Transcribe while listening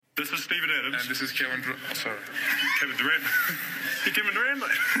Steven Adams. And this is Kevin Durant. Kevin Durant. Hey, Kevin Durant, mate.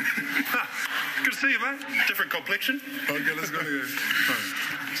 Good to see you, mate. Different complexion. Okay, let's go again.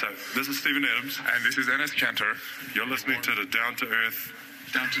 So, this is Steven Adams. And this is Enes Kanter. You're listening to the Down to Earth,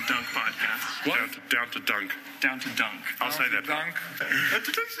 Down to Dunk podcast. What? Down to Dunk. Down to Dunk. I'll say that. Dunk.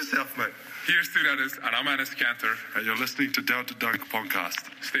 Introduce yourself, mate. Here's Steven Adams, and I'm Enes Kanter. And you're listening to Down to Dunk podcast.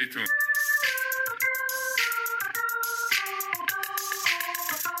 Stay tuned.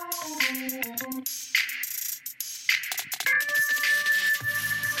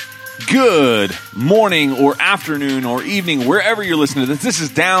 Good morning or afternoon or evening, wherever you're listening to this. This is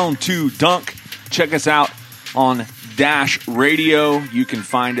Down to Dunk. Check us out on Dash Radio. You can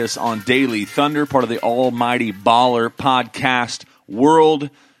find us on Daily Thunder, part of the Almighty Baller podcast world.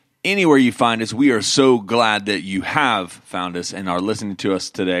 Anywhere you find us, we are so glad that you have found us and are listening to us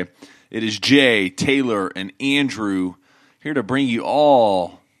today. It is Jay, Taylor, and Andrew here to bring you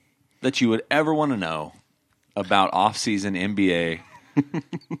all that you would ever want to know about off-season NBA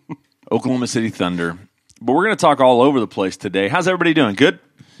Oklahoma City Thunder. But we're going to talk all over the place today. How's everybody doing? Good?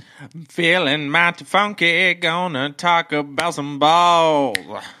 Feeling mighty funky, gonna talk about some balls.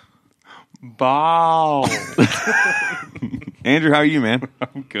 Ball. Andrew, how are you, man?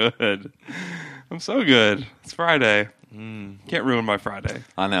 I'm good. I'm so good. It's Friday. Can't ruin my Friday.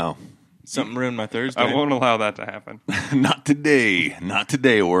 I know. Something ruined my Thursday. I won't allow that to happen. Not today. Not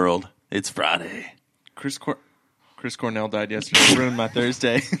today, world. It's Friday. Chris Cornell died yesterday. Ruined my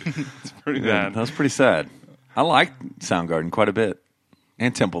Thursday. It's pretty Yeah, bad. that was pretty sad. I like Soundgarden quite a bit.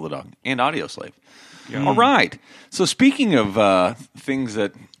 And Temple the Dog. And Audio Slave. All right. So speaking of things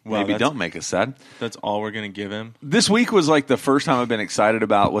that maybe don't make us sad, That's all we're gonna give him. this week was like the first time I've been excited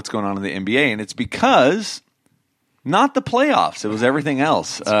about what's going on in the NBA, and it's because not the playoffs. It was everything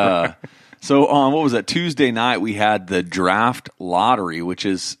else. So on, what was that, Tuesday night, we had the draft lottery, which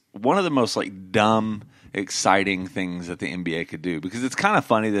is one of the most like dumb, exciting things that the NBA could do, because it's kind of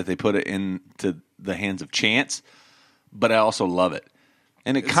funny that they put it into the hands of chance, but I also love it.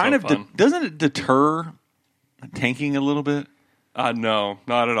 And it kind so of fun. doesn't it deter tanking a little bit? No,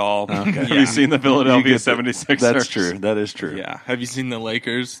 not at all. Okay. Have you seen the Philadelphia You get the- 76ers? That's true. That is true. Yeah. Have you seen the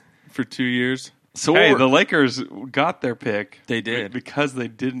Lakers for 2 years? So Hey, we're- the Lakers got their pick. They did. Because they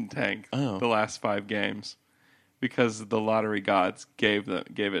didn't tank Oh. the last 5 games. Because the lottery gods gave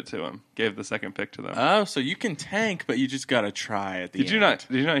it to them. Gave the second pick to them. Oh, so you can tank, but you just gotta try at the end.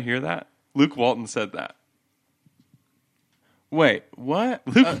 Did you not hear that? Luke Walton said that. Wait, what?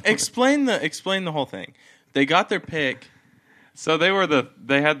 Explain the whole thing. They got their pick, So they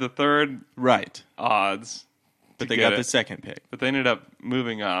had the third right, odds, but to they get got it. the second pick. But they ended up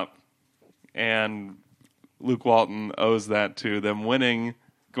moving up, and Luke Walton owes that to them winning,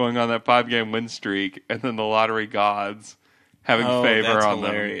 going on that 5-game win streak, and then the lottery gods having favor that's on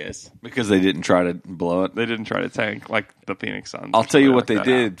hilarious. because they didn't try to blow it. them. They didn't try to tank like the Phoenix Suns. I'll tell you what They they worked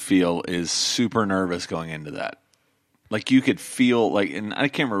that did feel is super nervous going into that. Like you could feel like, and I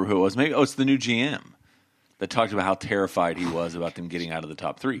can't remember who it was. Maybe it's the new GM that talked about how terrified he was about them getting out of the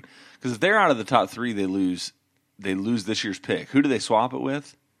top 3. Because if they're out of the top 3, they lose this year's pick. Who do they swap it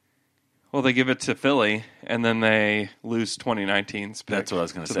with? Well, they give it to Philly, and then they lose 2019's pick. That's what I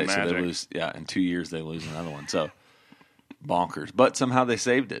was going to to say. the So they Magic. lose. Yeah, in 2 years they lose another one. So bonkers. But somehow they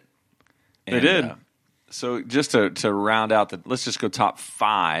saved it. They did. So just to round out let's just go top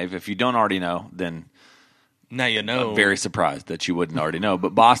 5. If you don't already know, then Now you know. I'm very surprised that you wouldn't already know.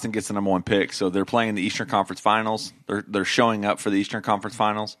 But Boston gets the number 1 pick, so they're playing the Eastern Conference Finals. They're showing up for the Eastern Conference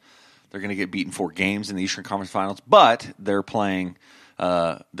Finals. They're going to get beaten 4 games in the Eastern Conference Finals, but they're playing.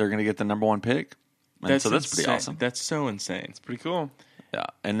 They're going to get the number 1 pick, and so that's pretty insane. awesome. That's so insane. It's pretty cool. Yeah,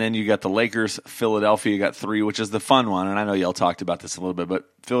 and then you got the Lakers, Philadelphia got 3, which is the fun one. And I know y'all talked about this a little bit, but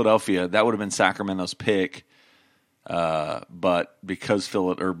Philadelphia, that would have been Sacramento's pick. But because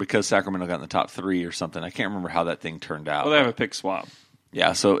Sacramento got in the top 3 or something, I can't remember how that thing turned out. Well, they have a pick swap.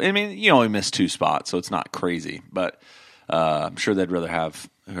 Yeah, so I mean, you only missed 2 spots, so it's not crazy. But I'm sure they'd rather have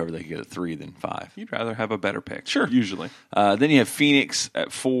whoever they could get at 3 than 5. You'd rather have a better pick. Sure. Usually. Then you have Phoenix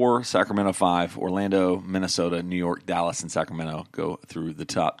at 4, Sacramento 5, Orlando, Minnesota, New York, Dallas, and Sacramento go through the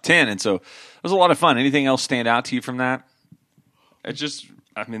top 10. And so it was a lot of fun. Anything else stand out to you from that?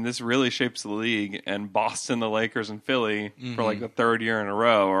 This really shapes the league, and Boston, the Lakers, and Philly for like the 3rd year in a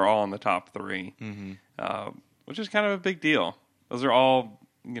row are all in the top 3, which is kind of a big deal. Those are all,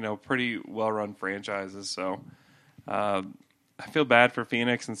 pretty well-run franchises. So I feel bad for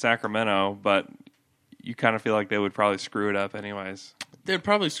Phoenix and Sacramento, but you kind of feel like they would probably screw it up anyways. They'd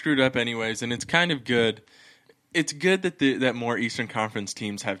probably screwed up anyways, and it's kind of good. It's good that more Eastern Conference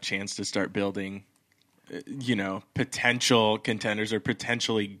teams have potential contenders or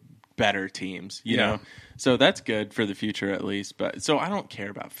potentially better teams, you know. So that's good for the future at least. But so I don't care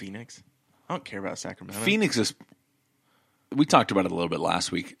about Phoenix. I don't care about Sacramento. Phoenix is. We talked about it a little bit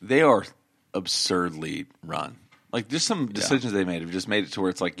last week. They are absurdly run. Like, just some decisions they made have just made it to where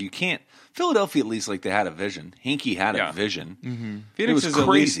it's like you can't. Philadelphia, at least, like they had a vision. Hinkie had a vision. Mm-hmm. Phoenix was is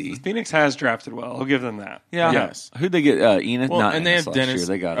crazy. Phoenix has drafted well. I'll give them that. Yeah. Yes. Who'd they get? Enid. Well, Not and they Ennis have last Dennis. year.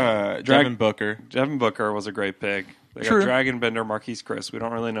 They got Devin Booker. Devin Booker was a great pick. They True. got Dragon Bender, Marquise Chris. We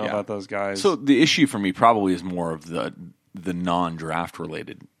don't really know about those guys. So the issue for me probably is more of the non-draft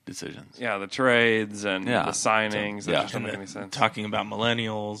related decisions. yeah, the trades and the signings. So, that just don't make any sense. Talking about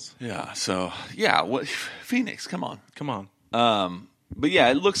millennials. Yeah. So what? Phoenix, come on. Come on. But yeah,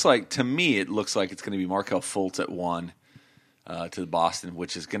 it looks like to me, it's going to be Markelle Fultz at 1 to Boston,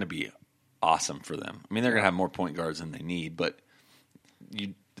 which is going to be awesome for them. I mean, they're going to have more point guards than they need, but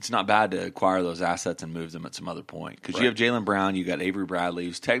it's not bad to acquire those assets and move them at some other point because you have Jaylen Brown, you got Avery Bradley,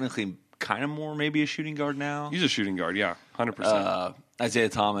 who's technically kind of more maybe a shooting guard now. He's a shooting guard, 100%. Isaiah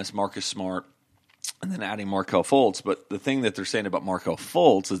Thomas, Marcus Smart, and then adding Markelle Fultz. But the thing that they're saying about Markelle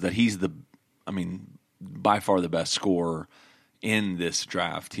Fultz is that he's by far the best scorer in this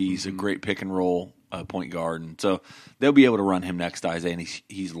draft. He's a great pick and roll point guard, and so they'll be able to run him next to Isaiah. And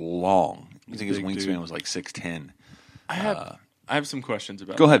he's long. I think his wingspan was like 6'10". I have some questions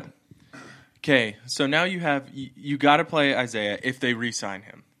about. Go ahead. Okay, so now you got to play Isaiah if they re-sign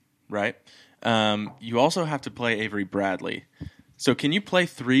him, right? You also have to play Avery Bradley. So can you play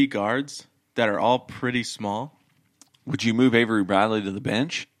 3 guards that are all pretty small? Would you move Avery Bradley to the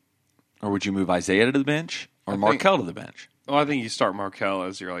bench, or would you move Isaiah to the bench, or Markelle to the bench? Well, I think you start Markelle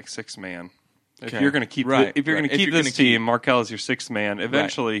as your sixth man. If Okay. you're going to keep if you're going to keep this team, Markelle is your sixth man.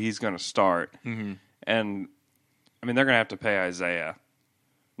 Eventually, he's going to start, and I mean they're going to have to pay Isaiah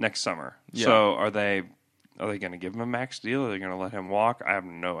next summer. Yeah. So are they going to give him a max deal? Are they going to let him walk? I have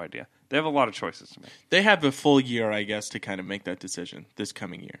no idea. They have a lot of choices to make. They have a full year, I guess, to kind of make that decision this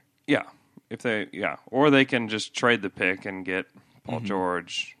coming year. Yeah, or they can just trade the pick and get Paul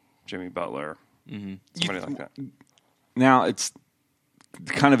George, Jimmy Butler, somebody like that. Now, it's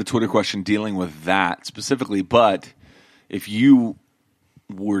kind of a Twitter question dealing with that specifically, but if you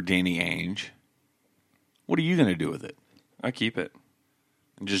were Danny Ainge, what are you going to do with it? I keep it.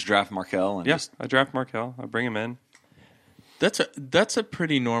 And just draft Markelle? And Yes, I draft Markelle. I bring him in. That's a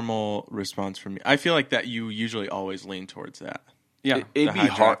pretty normal response from me. I feel like that you usually always lean towards that. Yeah, it'd be high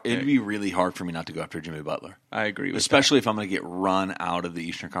hard. draft It'd pick. be really hard for me not to go after Jimmy Butler, I agree with especially if I'm going to get run out of the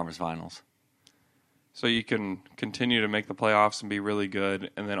Eastern Conference Finals. so you can continue to make the playoffs and be really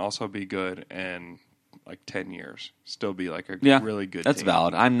good, and then also be good in 10 years, still be like a really good. That's team.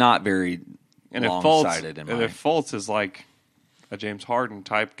 valid. I'm not very long-sighted in my. If Fultz is like a James Harden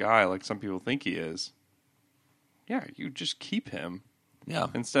type guy, like some people think he is, yeah, you just keep him. Yeah,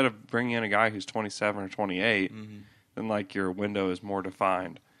 Instead of bringing in a guy who's 27 or 28, then your window is more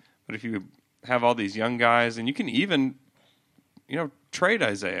defined. But if you have all these young guys, and you can even, trade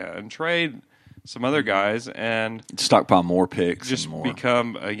Isaiah and trade some other guys and stockpile more picks, just and more.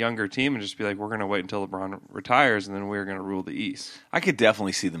 become a younger team and just be like, we're going to wait until LeBron retires and then we're going to rule the East. I could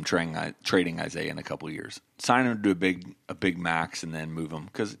definitely see them trading Isaiah in a couple of years, sign him to a big max, and then move him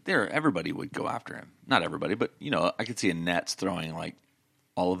because everybody would go after him. Not everybody, but I could see a Nets throwing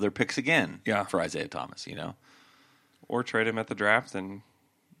all of their picks again for Isaiah Thomas. Or trade him at the draft and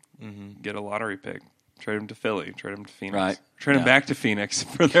get a lottery pick. Trade him to Philly. Trade him to Phoenix. Right. Trade him back to Phoenix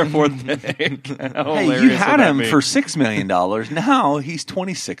for their fourth pick. Hey, you had him for $6 million. Now he's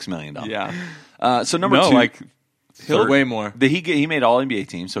 $26 million. Yeah. So number two, he'll way more. He made all NBA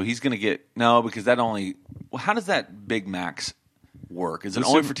team, so he's going to get because that only. Well, how does that big max work? Is it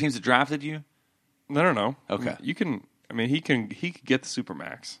only for teams that drafted you? No. Okay. You can. I mean, he could get the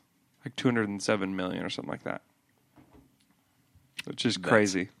supermax, like $207 million or something like that, which is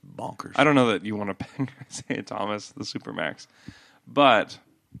crazy, bonkers. I don't know that you want to pay Isaiah Thomas the supermax, but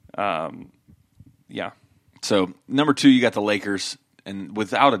yeah. So number two, you got the Lakers, and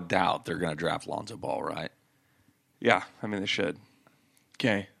without a doubt, they're going to draft Lonzo Ball, right? Yeah, I mean they should.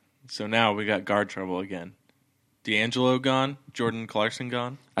 Okay, so now we got guard trouble again. D'Angelo gone, Jordan Clarkson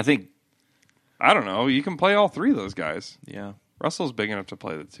gone. I don't know. You can play all three of those guys. Yeah, Russell's big enough to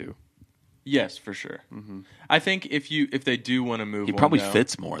play the two. yes, for sure. Mm-hmm. I think if they do want to move, He probably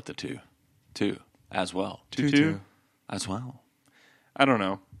fits more at the two as well. Two. As well. I don't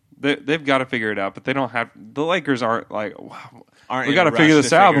know. They've got to figure it out, but they don't have. The Lakers aren't like. Wow, Aren't we in got a to figure rush this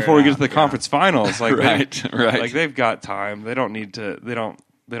to out figure before it we get out. to the conference finals. Like Right. Like they've got time. They don't need to. They don't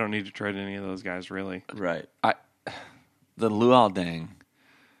need to trade any of those guys really. Right. The Luol Deng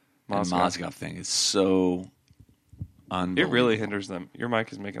and Mozgov. Mozgov thing is so It really hinders them. Your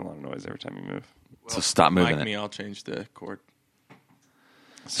mic is making a lot of noise every time you move. So stop moving Like it. me, I'll change the cord.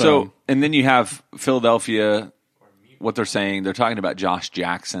 So, and then you have Philadelphia. What they're saying, they're talking about Josh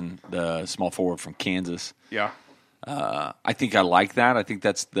Jackson, the small forward from Kansas. Yeah. I think I like that. I think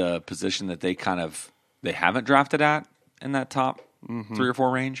that's the position that they haven't drafted at in that top 3 or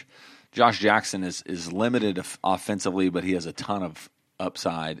 4 range. Josh Jackson is limited offensively, but he has a ton of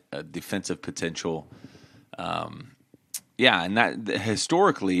upside, defensive potential. And that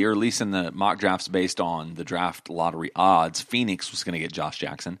historically, or at least in the mock drafts based on the draft lottery odds, Phoenix was going to get Josh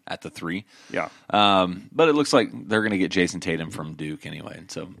Jackson at the 3. Yeah. But it looks like they're going to get Jason Tatum from Duke anyway.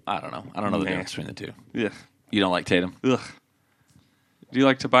 So I don't know. I don't know the difference between the two. Yeah. You don't like Tatum? Ugh. Do you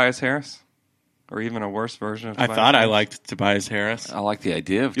like Tobias Harris? Or even a worse version of I Tobias thought I Harris? liked Tobias Harris. I like the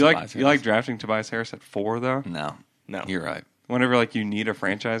idea of You Tobias like Harris. you like drafting Tobias Harris at 4 though? No. No. You're right. Whenever like you need a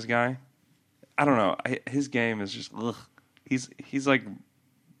franchise guy, I don't know. His game is just ugh. He's like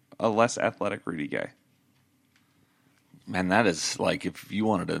a less athletic Rudy Gay. Man, that is like if you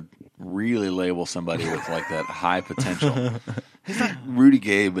wanted to really label somebody with like that high potential. He's like Rudy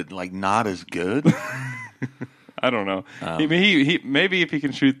Gay, but like not as good. I don't know. He maybe if he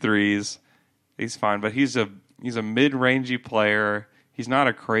can shoot threes, he's fine. But he's a mid-rangey player. He's not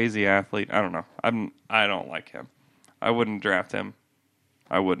a crazy athlete. I don't know. I don't like him. I wouldn't draft him.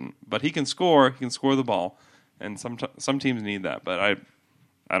 I wouldn't. But he can score. He can score the ball, and some teams need that. But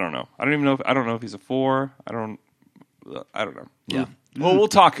I don't know. I don't know if he's a 4. I don't know. Yeah. Well, we'll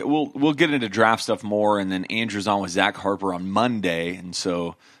talk. We'll get into draft stuff more, and then Andrew's on with Zach Harper on Monday, and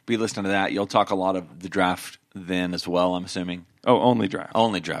so be listening to that. You'll talk a lot of the draft then as well. I'm assuming. Oh, only draft.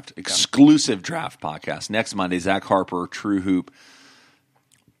 Only draft. Exclusive draft podcast next Monday. Zach Harper, True Hoop,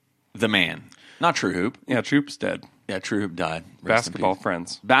 the man, not True Hoop. Yeah, Troop's dead. Yeah, True Hoop died. Rest in Basketball peace.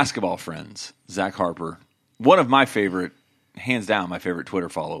 friends. Basketball friends. Zach Harper, one of my favorite, hands down, my favorite Twitter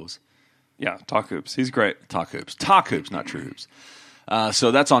follows. Yeah, Talk Hoops. He's great. Talk Hoops, not True Hoops.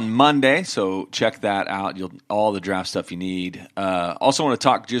 So that's on Monday, so check that out. All the draft stuff you need. Also want to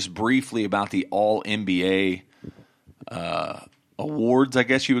talk just briefly about the All-NBA awards, I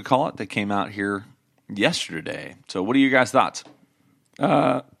guess you would call it, that came out here yesterday. So what are your guys' thoughts?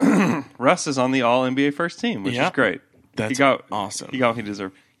 Russ is on the All-NBA first team, which Yeah. is great. That's he got, awesome. He got what he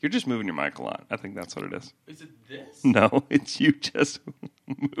deserved. You're just moving your mic a lot. I think that's what it is. Is it this? No, it's you just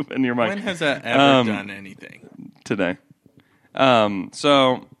moving your mic. When has that ever done anything? Today.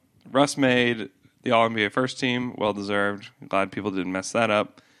 So Russ made the All-NBA first team. Well-deserved. Glad people didn't mess that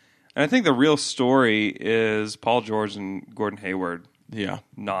up. And I think the real story is Paul George and Gordon Hayward Yeah.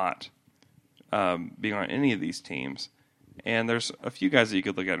 not being on any of these teams. And there's a few guys that you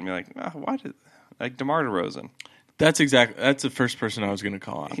could look at and be like, why did... Like DeMar DeRozan. That's the first person I was going to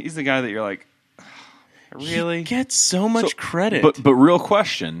call out. He's the guy that you're like, really? He gets so much credit. But real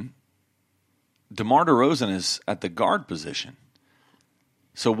question, DeMar DeRozan is at the guard position.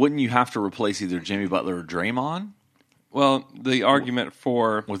 So wouldn't you have to replace either Jimmy Butler or Draymond? Well, the argument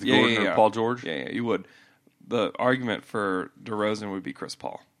for... With Gordon or Paul George? Yeah, you would. The argument for DeRozan would be Chris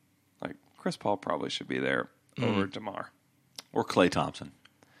Paul. Like, Chris Paul probably should be there over DeMar. Or Klay Thompson?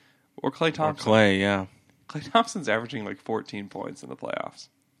 Or Klay Thompson. Clay, yeah. Klay Thompson's averaging like 14 points in the playoffs.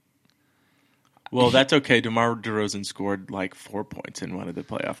 Well, that's okay. DeMar DeRozan scored like 4 points in one of the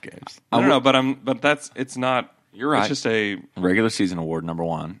playoff games. I don't know, but it's not... You're right. It's just a Regular season award, number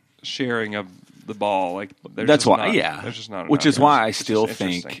 1. sharing of the ball. Like there's That's just why, not, yeah. There's just not Which enough. is why It's just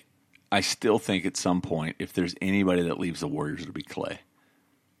interesting. I still think at some point, if there's anybody that leaves the Warriors, it'll be Klay.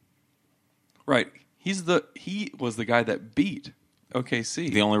 Right. He was the guy that beat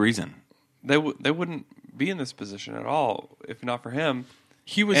OKC. The only reason. They wouldn't be in this position at all if not for him.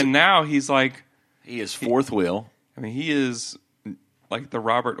 He was, And now he's like, He is fourth wheel. I mean, he is like the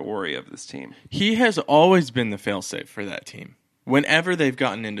Robert Horry of this team. he has always been the failsafe for that team. Whenever they've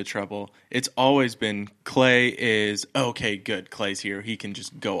gotten into trouble, it's always been Clay is, okay, good, Clay's here. He can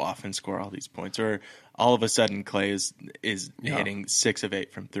just go off and score all these points. Or all of a sudden, Clay is hitting 6 of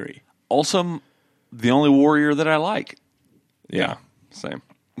 8 from 3. Also, the only Warrior that I like. Yeah, same.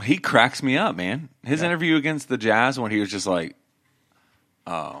 He cracks me up, man. His interview against the Jazz when he was just like,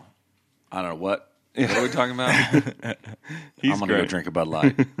 oh, I don't know what. What are we talking about? He's I'm going to go great. drink a Bud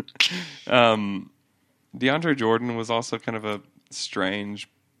Light. DeAndre Jordan was also kind of a strange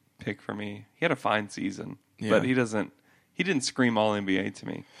pick for me. He had a fine season, but he didn't scream all NBA to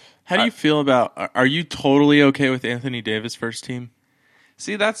me. How do you feel about? Are you totally okay with Anthony Davis first team?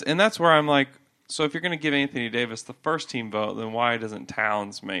 See, that's where I'm like, so if you're going to give Anthony Davis the first team vote, then why doesn't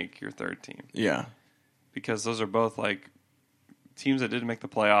Towns make your third team? Yeah. Because those are both like teams that didn't make the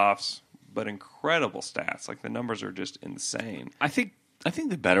playoffs, but incredible stats. Like the numbers are just insane. I think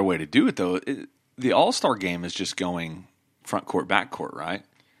the better way to do it though, the All-Star game is just going front court, back court, right?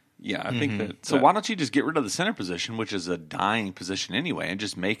 Yeah, I think that. So why don't you just get rid of the center position, which is a dying position anyway, and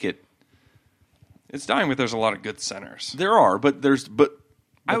just make it? It's dying, but there's a lot of good centers. There are, but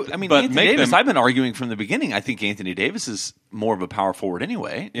Anthony Davis. I've been arguing from the beginning. I think Anthony Davis is more of a power forward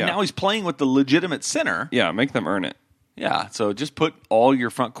anyway. Yeah. Now he's playing with the legitimate center. Yeah, make them earn it. Yeah, so just put all your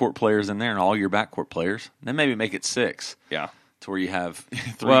front court players in there and all your back court players. Then maybe make it 6. Yeah, to where you have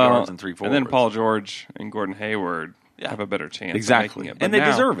 3 guards and 3 forwards. And then Paul George and Gordon Hayward have a better chance. Exactly, of making it. And they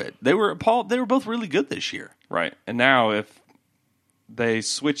deserve it. They were both really good this year. Right, and now if they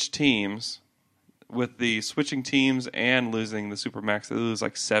switch teams, with the switching teams and losing the Supermax, they lose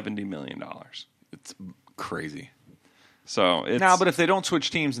like $70 million. It's crazy. So it's now, but if they don't switch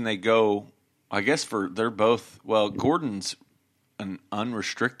teams and they go, I guess they're both. Well, Gordon's an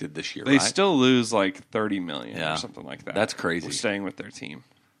unrestricted this year. They right? still lose like $30 million or something like that. That's crazy. For staying with their team,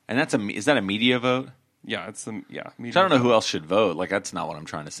 and is that a media vote? Yeah, it's the media. I don't know who else should vote. Like that's not what I'm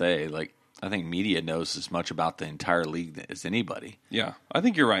trying to say. Like I think media knows as much about the entire league as anybody. Yeah, I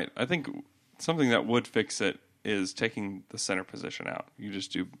think you're right. I think something that would fix it is taking the center position out. You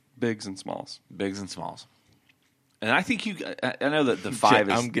just do bigs and smalls. Bigs and smalls. And I think I know that the 5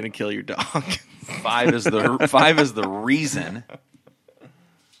 is. I'm gonna kill your dog. 5 is the reason.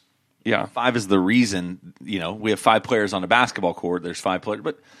 Yeah, 5 is the reason. We have 5 players on the basketball court. There's 5 players,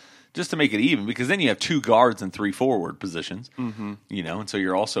 but just to make it even, because then you have 2 guards and 3 forward positions. Mm-hmm. And so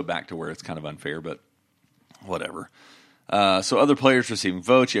you're also back to where it's kind of unfair, but whatever. So other players receiving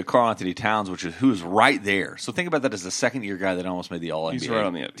votes. You have Karl Anthony Towns, who is right there. So think about that as a second-year guy that almost made the All-NBA. He's right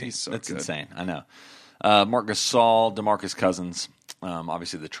on the edge. He's so That's good. insane. I know. Marc Gasol, DeMarcus Cousins.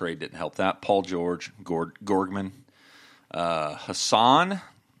 Obviously, the trade didn't help that. Paul George, Gorgman, Hassan.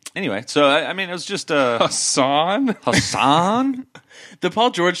 Anyway, so it was just Hassan. The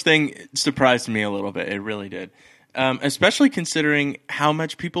Paul George thing surprised me a little bit. It really did. Especially considering how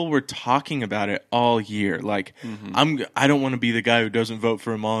much people were talking about it all year. Like, I don't want to be the guy who doesn't vote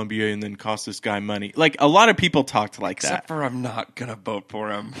for him all NBA and then cost this guy money. Like, a lot of people talked like Except that. for I'm not gonna vote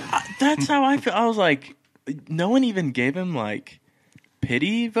for him. That's how I feel. I was like, no one even gave him like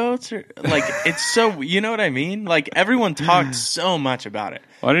pity votes or like it's so. You know what I mean? Like everyone talked so much about it.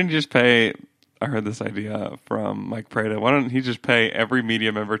 Why didn't you just pay? I heard this idea from Mike Prada. Why don't he just pay every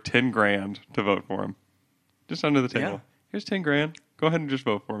media member $10,000 to vote for him? Just under the table. Yeah. Here's $10,000. Go ahead and just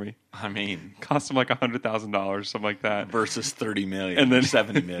vote for me. I mean, Cost him like $100,000, something like that. versus $30 million, And then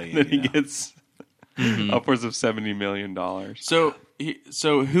 $70 million. Then he gets upwards of $70 million.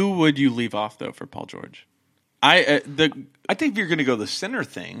 So who would you leave off though for Paul George? I think if you're going to go the center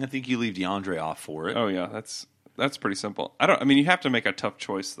thing, I think you leave DeAndre off for it. Oh yeah, that's pretty simple. You have to make a tough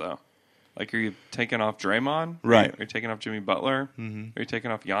choice though. Like, are you taking off Draymond? Right. Are you taking off Jimmy Butler? Mm-hmm. Are you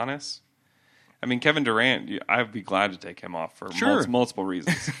taking off Giannis? I mean, Kevin Durant, I'd be glad to take him off for multiple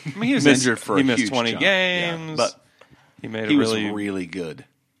reasons. He was injured for a huge missed 20 chunk. games, Yeah, but he was really good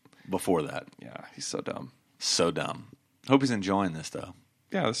before that. Yeah, he's so dumb. So dumb. Hope he's enjoying this, though.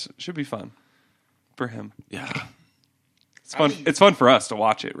 Yeah, this should be fun for him. Yeah. It's fun. It's fun for us to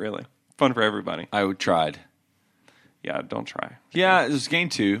watch it, really. Fun for everybody. I tried. Yeah, don't try. Yeah, it was game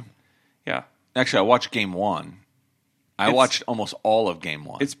 2. Yeah. Actually, I watched game 1. I watched almost all of game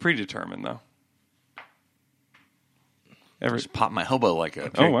 1. It's predetermined, though. Just popped my elbow like a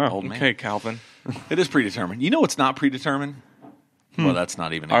old man. Okay, Calvin. It is predetermined. You know what's not predetermined? Well, that's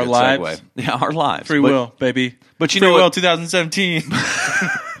not even a Our good lives? segue. Yeah, our lives. Free will, baby. But you Free know will what? 2017.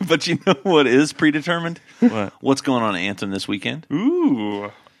 But you know what is predetermined? What? What's going on at Anthem this weekend?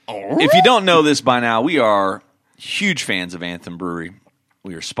 Ooh. If you don't know this by now, we are huge fans of Anthem Brewery.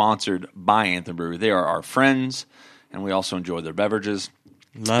 We are sponsored by Anthem Brewery. They are our friends, and we also enjoy their beverages.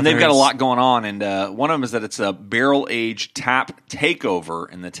 And they've got a lot going on, and one of them is that it's a barrel-aged tap takeover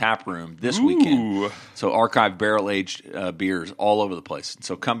in the tap room this weekend. So archived barrel-aged beers all over the place.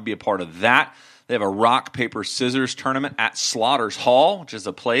 So come be a part of that. They have a rock, paper, scissors tournament at Slaughter's Hall, which is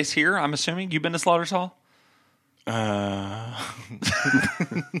a place here, I'm assuming. You've been to Slaughter's Hall? No,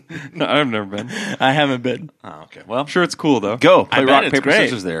 I've never been. I haven't been. Oh, okay. Well, I'm sure it's cool, though. go. Play I bet rock, it's paper, great.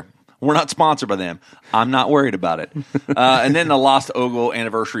 scissors there. We're not sponsored by them. I'm not worried about it. And then the Lost Ogle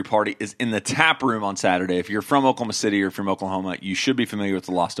anniversary party is in the tap room on Saturday. If you're from Oklahoma City or from Oklahoma, you should be familiar with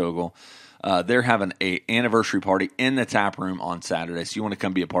the Lost Ogle. They're having an anniversary party in the tap room on Saturday, so you want to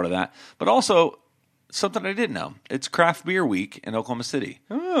come be a part of that. But also, something I didn't know, it's Craft Beer Week in Oklahoma City.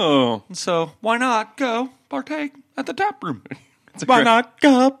 Oh. So why not go partake at the tap room? Why not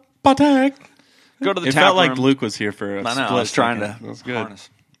go partake? Go to the It tap felt room. like Luke was here for a I know. split I was trying second. to That's good. harness.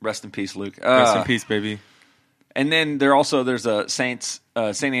 Rest in peace, Luke. Rest in peace, baby. And then there's a St.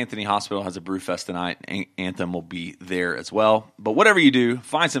 Anthony Hospital has a brew fest tonight. Anthem will be there as well. But whatever you do,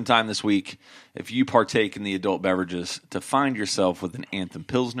 find some time this week if you partake in the adult beverages to find yourself with an Anthem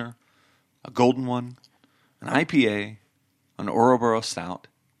Pilsner, a Golden One, an IPA, an Ouroboro Stout,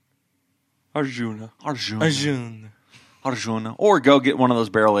 Arjuna. Arjuna, or go get one of those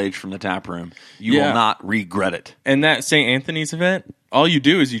barrel aged from the tap room. You will not regret it. And that St. Anthony's event, all you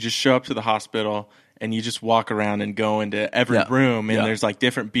do is you just show up to the hospital and you just walk around and go into every room, and there's like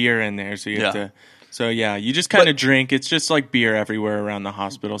different beer in there, so you have to. So you just kind of drink. It's just like beer everywhere around the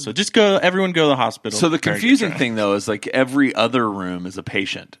hospital. So just everyone go to the hospital. So the confusing thing though is like every other room is a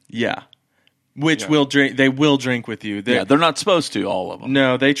patient. Yeah. Which will drink. They will drink with you. They're not supposed to. All of them.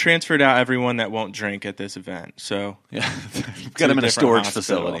 No, they transferred out everyone that won't drink at this event. So got them in a storage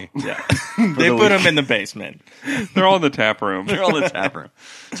facility. Yeah, they put them in the basement. They're all in the tap room. They're all in the tap room.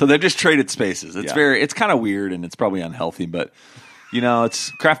 So they've just traded spaces. It's kind of weird and it's probably unhealthy, but.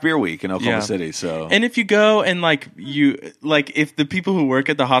 It's craft beer week in Oklahoma City, so. And if you go and if the people who work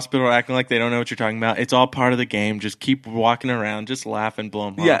at the hospital are acting like they don't know what you're talking about, it's all part of the game. Just keep walking around, just laugh and blow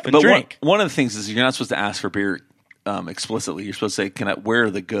them off and drink. One of the things is you're not supposed to ask for beer explicitly. You're supposed to say, where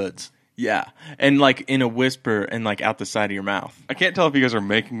are the goods? Yeah, and like in a whisper and like out the side of your mouth. I can't tell if you guys are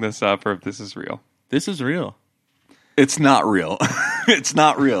making this up or if this is real. This is real. It's not real. It's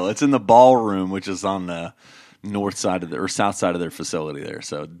not real. It's in the ballroom, which is on the north side of or south side of their facility there.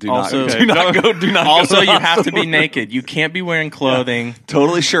 So do not go. Also, you have to be naked. You can't be wearing clothing. Yeah.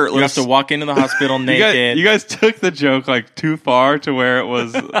 Totally shirtless. You have to walk into the hospital naked. You guys took the joke like too far to where it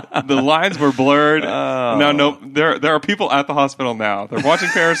was the lines were blurred. No, there are people at the hospital now. They're watching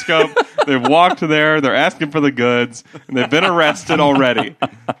Periscope. They've walked there. They're asking for the goods, and they've been arrested already.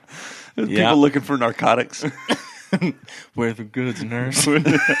 People looking for narcotics. Where the goods, nurse?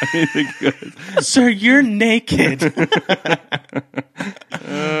 Sir, you're naked.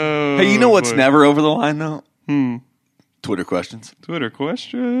 Hey, you know what's never over the line, though? Twitter questions. Twitter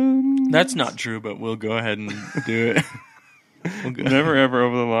questions. That's not true, but we'll go ahead and do it. Never, ever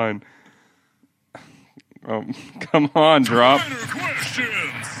over the line. Oh, come on, drop.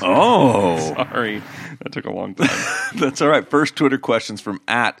 Oh. Sorry. That took a long time. That's all right. First Twitter questions from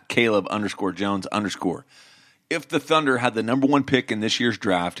 @Caleb_Jones_. If the Thunder had the number one pick in this year's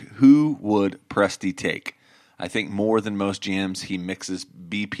draft, who would Presti take? I think more than most GMs, he mixes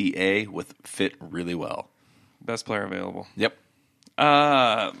BPA with fit really well. Best player available. Yep. They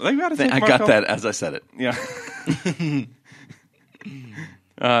got to take I got that as I said it. Yeah.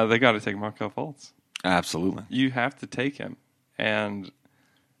 They got to take Markel Fultz. Absolutely. You have to take him. And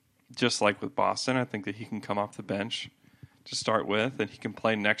just like with Boston, I think that he can come off the bench to start with, and he can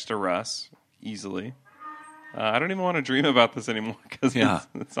play next to Russ easily. I don't even want to dream about this anymore because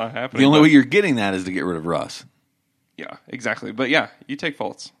it's not happening. The only way you're getting that is to get rid of Russ. Yeah, exactly. But yeah, you take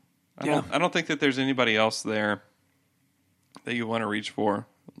Fultz. I don't think that there's anybody else there that you want to reach for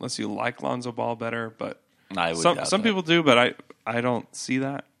unless you like Lonzo Ball better. But some people do, but I don't see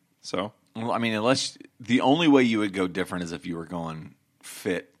that. So well, I mean, unless the only way you would go different is if you were going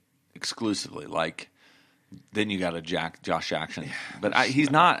fit exclusively, like. Then you got a Josh Jackson, but he's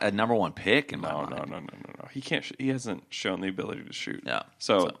not a number one pick in my mind. No. He can't. He hasn't shown the ability to shoot. Yeah.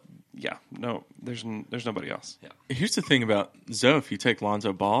 So no. There's nobody else. Yeah. Here's the thing about Zoe. If you take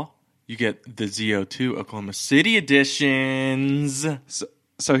Lonzo Ball, you get the ZO2 Oklahoma City editions.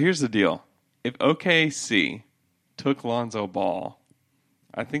 So here's the deal: if OKC took Lonzo Ball,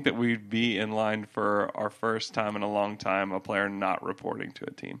 I think that we'd be in line for our first time in a long time a player not reporting to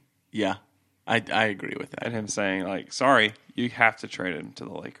a team. Yeah. I agree with that. And him saying, like, sorry, you have to trade him to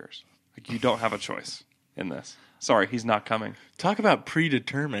the Lakers. Like, you don't have a choice in this. Sorry, he's not coming. Talk about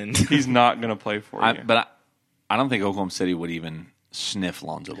predetermined. He's not going to play for you. But I don't think Oklahoma City would even sniff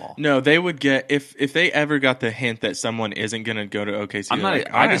Lonzo Ball. No, they would get if they ever got the hint that someone isn't going to go to OKC. I'm not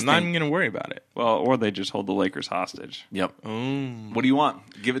even going to worry about it. Well, or they just hold the Lakers hostage. Yep. What do you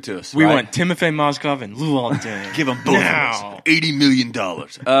want? Give it to us. We want Timofey Mozgov and Lou Alden. Give them both of us $80 million.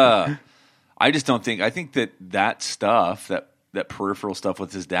 I just don't think. I think that stuff, that peripheral stuff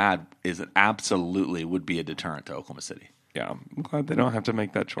with his dad, absolutely would be a deterrent to Oklahoma City. Yeah, I'm glad they don't have to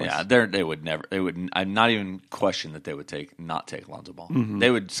make that choice. Yeah, they would never. They would. I'm not even question that they would not take Lonzo Ball. Mm-hmm. They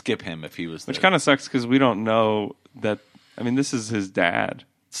would skip him if he was. Which kind of sucks because we don't know that. I mean, this is his dad.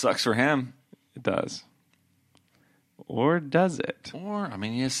 Sucks for him. It does. Or does it? Or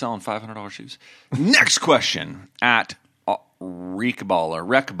he is selling $500 shoes. Next question Reek Baller.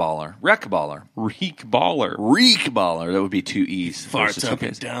 That would be two E's. Farts up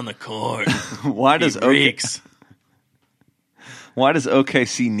and down the court. Why does Why does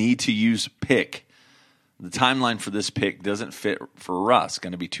OKC need to use pick? The timeline for this pick doesn't fit for Russ.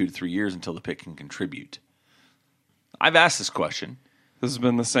 Going to be 2 to 3 years until the pick can contribute. I've asked this question. This has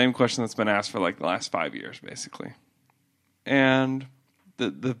been the same question that's been asked for like the last 5 years, basically. And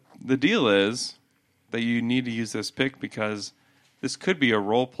the deal is that you need to use this pick because this could be a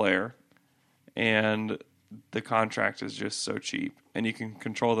role player, and the contract is just so cheap, and you can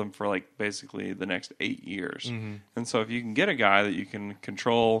control them for like basically the next 8 years. Mm-hmm. And so if you can get a guy that you can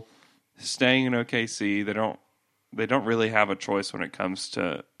control staying in OKC, they don't really have a choice when it comes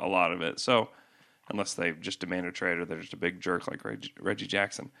to a lot of it. So unless they just demand a trade or they're just a big jerk like Reggie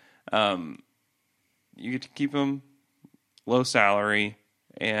Jackson, you get to keep them low salary.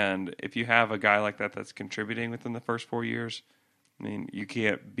 And if you have a guy like that that's contributing within the first 4 years, I mean, you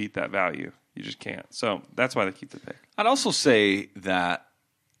can't beat that value. You just can't. So that's why they keep the pick. I'd also say that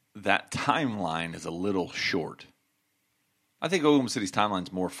timeline is a little short. I think Oklahoma City's timeline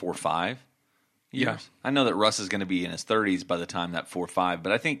is more 4-5 years. Yeah. I know that Russ is going to be in his 30s by the time that 4-5,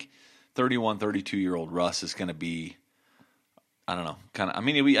 but I think 31, 32-year-old Russ is going to be, I don't know,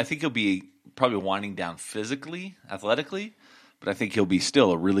 I think he'll be probably winding down physically, athletically, but I think he'll be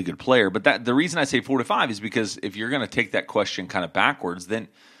still a really good player. But the reason I say 4 to 5 is because if you're going to take that question kind of backwards, then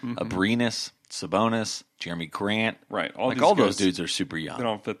Abrinas, Sabonis, Jeremy Grant, right? All those dudes are super young. They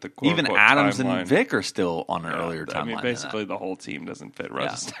don't fit the even Adams timeline. And Vic are still on an earlier timeline. I mean, basically the whole team doesn't fit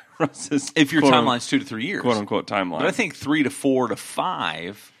Russ's if your timeline's 2 to 3 years, quote unquote timeline. But I think 3 to 4 to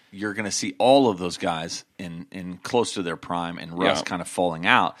 5, you're going to see all of those guys in close to their prime, and Russ kind of falling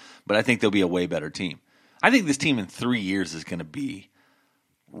out. But I think they'll be a way better team. I think this team in 3 years is going to be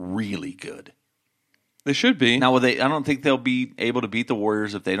really good. They should be. Now, I don't think they'll be able to beat the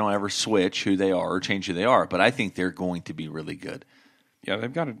Warriors if they don't ever switch who they are or change who they are. But I think they're going to be really good. Yeah,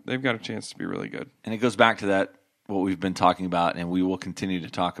 they've got a chance to be really good. And it goes back to that what we've been talking about, and we will continue to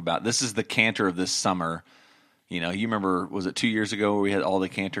talk about. This is the Cantor of this summer. You remember, was it 2 years ago where we had all the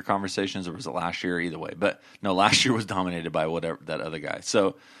Cantor conversations, or was it last year? Either way, but no, last year was dominated by whatever that other guy.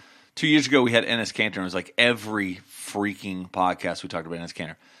 So 2 years ago we had Enes Kanter, and it was like every freaking podcast we talked about Enes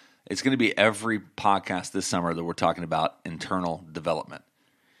Kanter. It's going to be every podcast this summer that we're talking about internal development.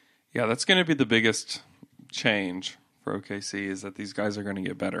 Yeah, that's going to be the biggest change for OKC is that these guys are going to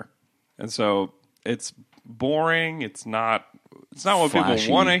get better. And so it's boring. It's not what Flashy.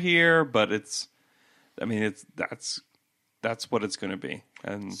 people want to hear, but that's what it's going to be.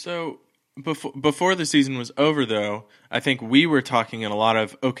 And so before the season was over, though, I think we were talking, and a lot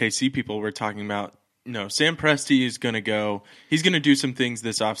of OKC people were talking about, Sam Presti is going to go. He's going to do some things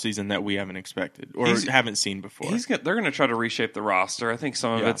this offseason that we haven't expected or haven't seen before. They're going to try to reshape the roster. I think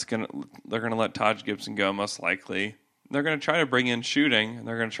some of they're going to let Taj Gibson go, most likely. They're going to try to bring in shooting, and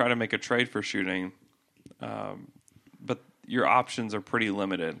they're going to try to make a trade for shooting. But your options are pretty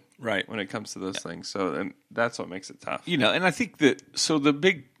limited, right, when it comes to those things. So, and that's what makes it tough. And I think that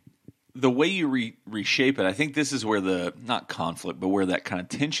the way you reshape it, I think this is where the, not conflict, but where that kind of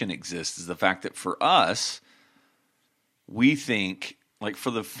tension exists, is the fact that for us, we think, like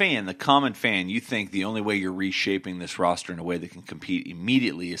for the common fan, you think the only way you're reshaping this roster in a way that can compete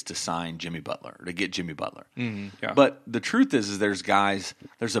immediately is to sign Jimmy Butler, or to get Jimmy Butler. Mm-hmm. Yeah. But the truth is there's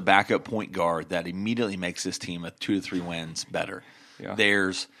a backup point guard that immediately makes this team a 2 to 3 wins better.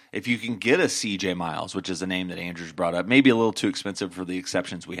 Yeah. If you can get a CJ Miles, which is a name that Andrew's brought up, maybe a little too expensive for the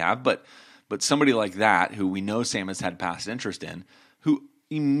exceptions we have, but somebody like that who we know Sam has had past interest in, who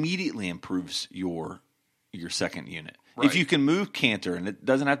immediately improves your second unit. Right. If you can move Cantor, and it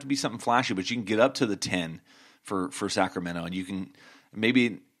doesn't have to be something flashy, but you can get up to the 10 for Sacramento, and you can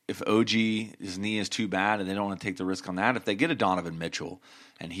maybe if OG, his knee is too bad and they don't want to take the risk on that, if they get a Donovan Mitchell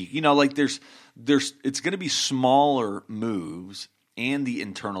and he, there's it's going to be smaller moves and the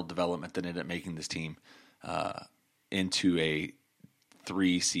internal development that ended up making this team into a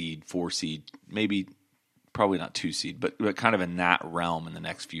 3 seed, 4 seed, maybe probably not 2 seed, but kind of in that realm in the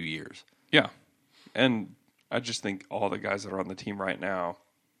next few years. Yeah. And I just think all the guys that are on the team right now,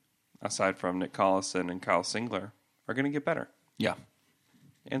 aside from Nick Collison and Kyle Singler, are going to get better. Yeah.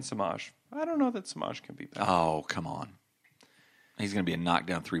 And Samaj. I don't know that Samaj can be better. Oh, come on. He's going to be a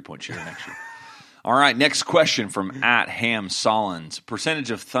knockdown 3-point shooter next year. All right, next question from @HamSollins. Percentage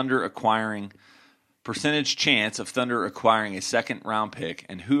chance of Thunder acquiring a second-round pick,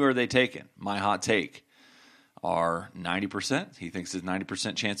 and who are they taking? My hot take are 90%. He thinks there's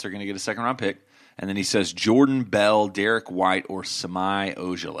 90% chance they're going to get a second-round pick. And then he says Jordan Bell, Derek White, or Samai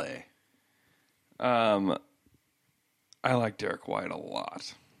Ojale. I like Derek White a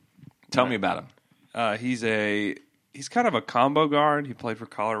lot. Tell me about him. He's kind of a combo guard. He played for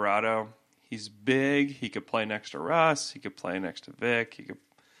Colorado. He's big. He could play next to Russ. He could play next to Vic. He could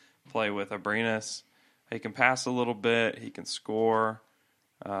play with Abrinas. He can pass a little bit. He can score.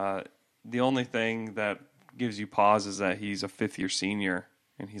 The only thing that gives you pause is that he's a fifth-year senior,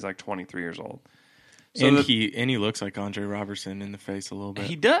 and he's like 23 years old. So and he looks like Andre Robertson in the face a little bit.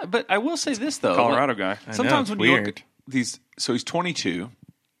 He does, but I will say this though, Colorado guy. Sometimes it's when you look weird. at these, so he's 22.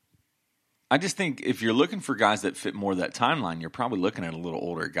 I just think if you're looking for guys that fit more of that timeline, you're probably looking at a little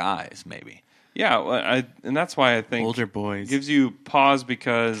older guys, maybe. Yeah, and that's why I think Older boys. gives you pause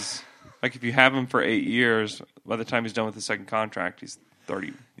because, like, if you have him for 8 years, by the time he's done with his second contract, he's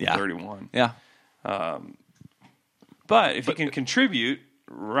 30, 31. Yeah. But if he can contribute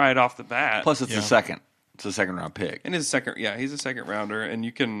right off the bat, Plus, it's a second round pick. and he's a second rounder, and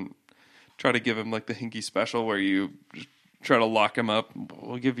you can try to give him like the Hinkie special where you just try to lock him up.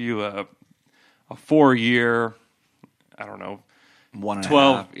 We'll give you a 4-year, I don't know,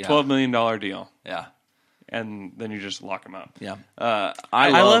 $12 million deal, Yeah. and then you just lock him up. Yeah.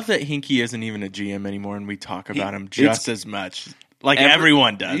 I love that Hinkie isn't even a GM anymore, and we talk about him just as much. Like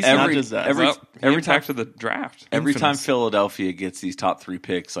everyone does, not just us. Every every time time to the draft. Every time Infamous. Philadelphia gets these top 3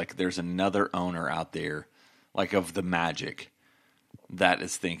 picks, like there's another owner out there, like of the Magic, that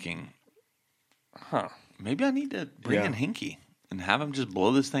is thinking, maybe I need to bring in Hinkie and have him just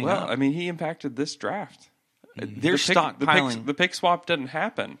blow this thing Well, up. I mean, he impacted this draft. They're The stockpiling. pick swap didn't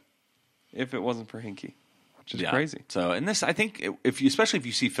happen if it wasn't for Hinkie, which is crazy. So, and this, I think, especially if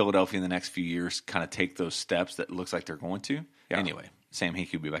you see Philadelphia in the next few years kind of take those steps that it looks like they're going to. Yeah. Anyway, Sam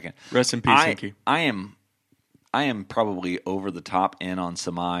Hinkie will be back in. Rest in peace, Hinkie. I am probably over the top in on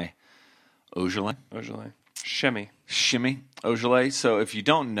Samai Ojale. Shimmy. Ojale. So if you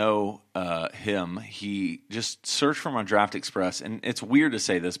don't know him, he just search for him on Draft Express. And it's weird to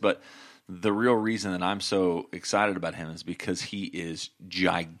say this, but the real reason that I'm so excited about him is because he is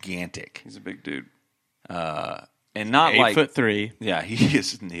gigantic. He's a big dude. And not 8'3". Yeah, he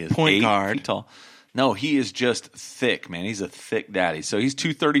is Point 8 guard. feet tall. No, he is just thick, man. He's a thick daddy. So he's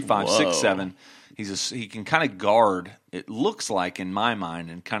 235, 6'7". He can kind of guard. It looks like, in my mind,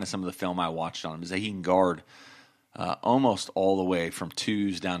 and kind of some of the film I watched on him, is that he can guard almost all the way from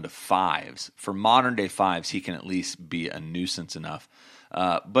 2s down to 5s. For modern day 5s, he can at least be a nuisance enough.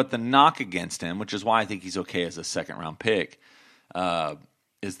 But the knock against him, which is why I think he's okay as a second round pick,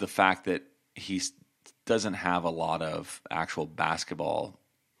 is the fact that he doesn't have a lot of actual basketball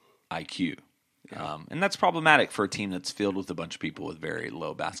IQ. And that's problematic for a team that's filled with a bunch of people with very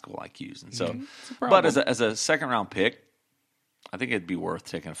low basketball IQs. And so, but as a second round pick, I think it'd be worth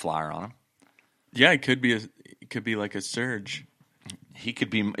taking a flyer on him. Yeah, it could be like a surge. He could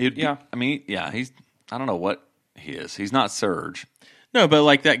be. I mean, he's. I don't know what he is. He's not Surge. No, but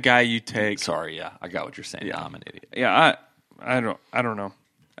like that guy you take. Sorry, yeah, I got what you're saying. Yeah, I'm an idiot. Yeah, I don't know.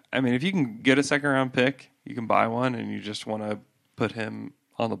 I mean, if you can get a second round pick, you can buy one, and you just want to put him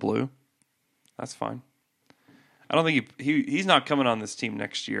on the blue, that's fine. I don't think he's not coming on this team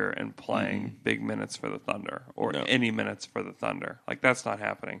next year and playing big minutes for the Thunder or any minutes for the Thunder. Like, that's not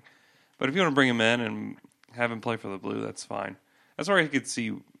happening. But if you want to bring him in and have him play for the blue, that's fine. That's where I could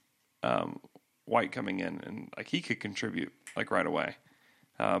see White coming in, and like he could contribute like right away.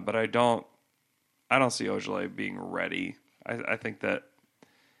 But I don't see Ojale being ready. I think that,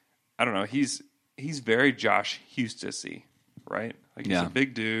 I don't know, he's very Josh Hustis-y, right? Like he's a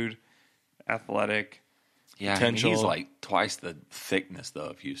big dude, athletic. Yeah, potential. he's like twice the thickness though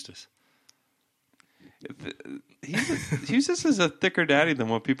of Eustace. Hustis is a thicker daddy than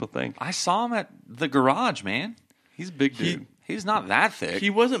what people think. I saw him at the garage, man. He's a big dude. He's not that thick. He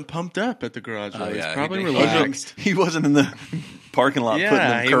wasn't pumped up at the garage. Though. He's probably he relaxed. He wasn't in the parking lot putting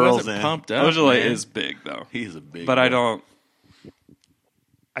them he curls wasn't in. pumped up. Ojale man. is big though. He's a big. But boy.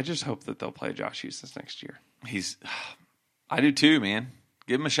 I just hope that they'll play Josh Hustis next year. I do too, man.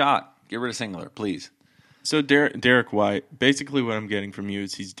 Give him a shot. Get rid of Singler, please. So Derek White, basically what I'm getting from you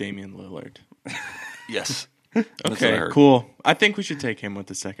is he's Damian Lillard. Yes. That's what I Okay, heard. cool. I think we should take him with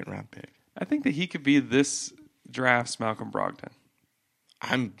the second round pick. I think that he could be this draft's Malcolm Brogdon.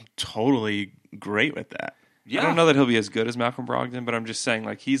 I'm totally great with that. Yeah. I don't know that he'll be as good as Malcolm Brogdon, but I'm just saying,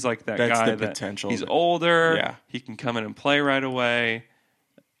 like, he's like that That's guy the that potential. he's older. Yeah. He can come in and play right away.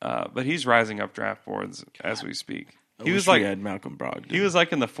 But he's rising up draft boards as we speak. He was like, we had Malcolm Brogdon. He was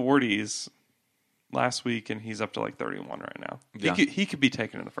like in the 40s last week, and he's up to like 31 right now. Yeah. He could be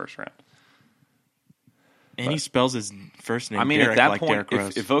taken in the first round. And he spells his first name. I mean, Derek, at that like point, Derek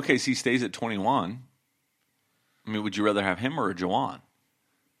Rose. if OKC stays at 21, I mean, would you rather have him or a Juwan?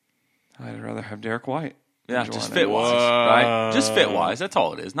 I'd rather have Derek White. Yeah, than just Juwan fit wise, Edwards. right? Just fit wise. That's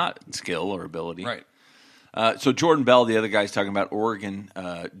all it is, not skill or ability. Right. So Jordan Bell, the other guy's talking about Oregon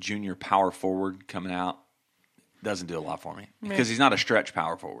junior power forward coming out. Doesn't do a lot for me because he's not a stretch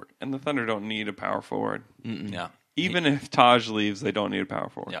power forward. And the Thunder don't need a power forward. Yeah. Even if Taj leaves, they don't need a power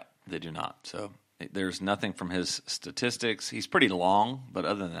forward. Yeah, they do not. So there's nothing from his statistics. He's pretty long, but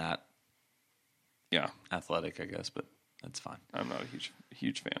other than that, Yeah, athletic, I guess, but that's fine. I'm not a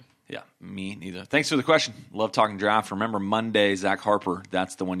huge fan. Yeah, me neither. Thanks for the question. Love talking draft. Remember, Monday, Zach Harper.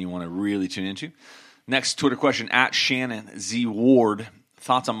 That's the one you want to really tune into. Next Twitter question, at Shannon Z. Ward.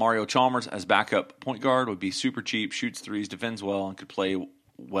 Thoughts on Mario Chalmers as backup point guard? Would be super cheap, shoots threes, defends well, and could play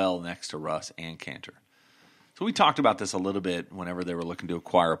well next to Russ and Cantor. So we talked about this a little bit whenever they were looking to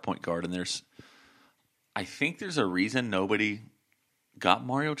acquire a point guard, and I think there's a reason nobody got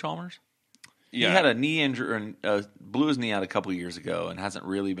Mario Chalmers. Yeah. He had a knee injury and blew his knee out a couple of years ago and hasn't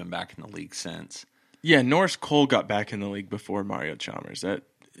really been back in the league since. Yeah, Norris Cole got back in the league before Mario Chalmers.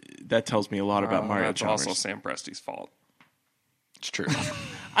 That tells me a lot about Mario That's Chalmers. also Sam Presti's fault. It's true.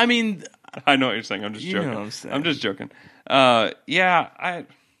 I mean, I know what you're saying. I'm just You know joking. what I'm saying. I'm just joking. Yeah,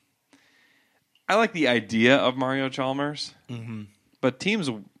 I like the idea of Mario Chalmers, but teams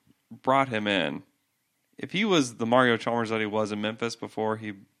brought him in. If he was the Mario Chalmers that he was in Memphis before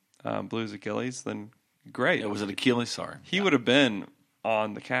he blew his Achilles, then great. It was an Achilles, sorry. He would have been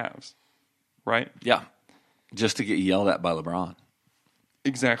on the Cavs, right? Yeah. Just to get yelled at by LeBron.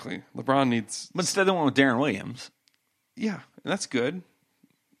 Exactly. LeBron needs... But instead they went with Darren Williams. Yeah, that's good.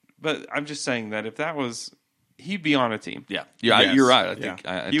 But I'm just saying that if that was... He'd be on a team. Yeah. Yes. You're right. I Yeah. think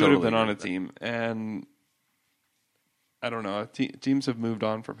I He would totally have been on agree a with that. team. And I don't know. Teams have moved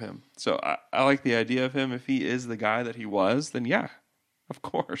on from him. So I like the idea of him. If he is the guy that he was, then yeah, of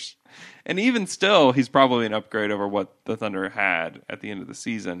course. And even still, he's probably an upgrade over what the Thunder had at the end of the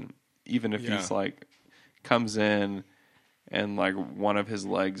season. Even if he's like comes in and like one of his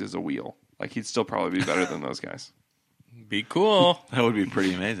legs is a wheel. Like he'd still probably be better than those guys. be cool. That would be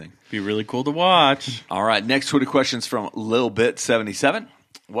pretty amazing. Be really cool to watch. All right, next Twitter question is from LilBit77.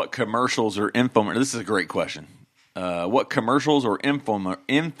 What commercials or infomercials? This is a great question. What commercials or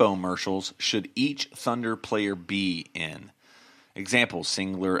infomercials should each Thunder player be in? Examples: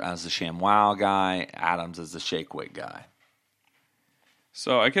 Singler as the ShamWow guy, Adams as the Shake Weight guy.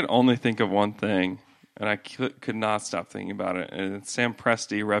 So I could only think of one thing, and I could not stop thinking about it. And it's Sam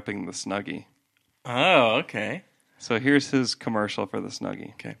Presti repping the Snuggie. Oh, okay. So here's his commercial for the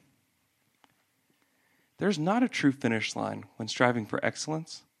Snuggie. Okay. There's not a true finish line when striving for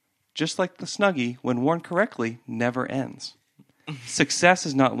excellence. Just like the Snuggie, when worn correctly, never ends. Success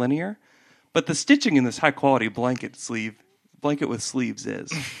is not linear, but the stitching in this high-quality blanket with sleeves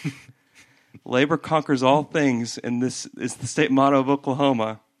is. Labor conquers all things, and this is the state motto of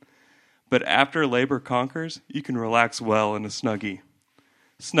Oklahoma. But after labor conquers, you can relax well in a Snuggie.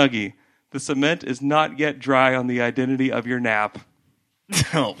 Snuggie, the cement is not yet dry on the identity of your nap.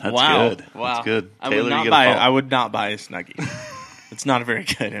 Oh, That's wow. good. Wow. That's good. I Taylor, would you not get a buy. call. I would not buy a Snuggie. It's not a very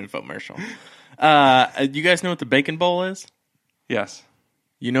good infomercial. You guys know what the bacon bowl is? Yes.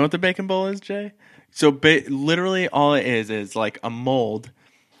 You know what the bacon bowl is, Jay? So literally all it is like a mold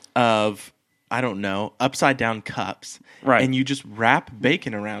of, I don't know, upside down cups. Right. And you just wrap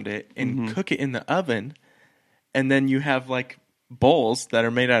bacon around it and cook it in the oven. And then you have like bowls that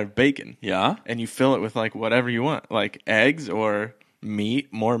are made out of bacon. Yeah. And you fill it with like whatever you want, like eggs or meat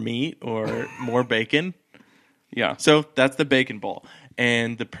or more bacon. Yeah. So that's the bacon bowl.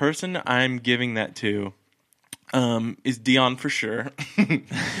 And the person I'm giving that to is Dion for sure.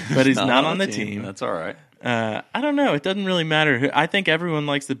 But he's not on the team. That's all right. I don't know. It doesn't really matter. I think everyone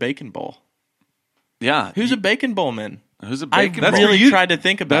likes the bacon bowl. Yeah. Who's a bacon bowl man? Who's a I bacon That's bowl? really for you- tried to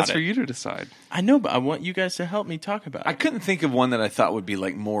think about That's it. for you to decide. I know, but I want you guys to help me talk about I it. couldn't think of one that I thought would be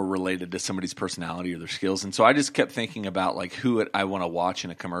like more related to somebody's personality or their skills, and so I just kept thinking about like who I want to watch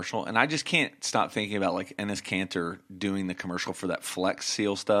in a commercial, and I just can't stop thinking about like Enes Kanter doing the commercial for that Flex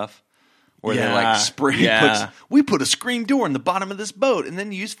Seal stuff, where they Yeah, like spray. yeah. We put a screen door in the bottom of this boat, and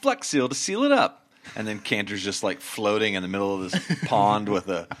then use Flex Seal to seal it up. And then Cantor's just like floating in the middle of this pond with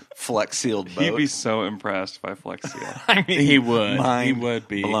a Flex Sealed boat. He'd be so impressed by Flex Seal. I mean, He would. mind He would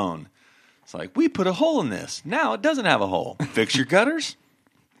be. blown. It's like, we put a hole in this. Now it doesn't have a hole. Fix your gutters.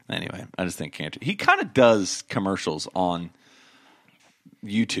 Anyway, I just think Cantor. He kind of does commercials on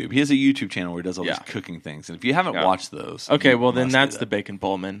YouTube. He has a YouTube channel where he does all these Yeah. cooking things. And if you haven't Yeah. watched those, Okay, you well then must do that's that. the bacon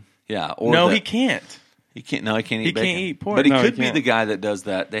bowl man. Yeah. Or No, the- he can't. He can't. No, he can't eat He bacon. can't eat pork. But he No, he could be can't. the guy that does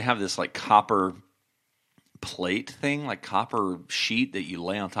that. They have this like copper plate thing, like copper sheet that you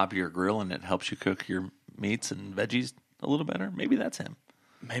lay on top of your grill, and it helps you cook your meats and veggies a little better. Maybe that's him.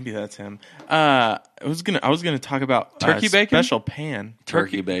 Maybe that's him. I was gonna talk about Turkey bacon? special pan.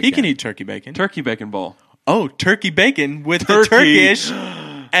 Turkey bacon. He can eat turkey bacon. Turkey bacon bowl. Oh, turkey bacon with Turkey. the Turkish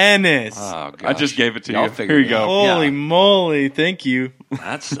anise. Oh, I just gave it to Y'all you. figured Here you it go. out. Holy Yeah. moly! Thank you,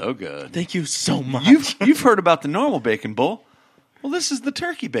 That's so good. thank you so much. You've heard about the normal bacon bowl. Well, this is the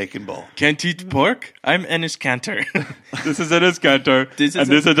turkey bacon bowl. Can't eat pork. I'm Enes Kanter. This is it, Cantor. This is And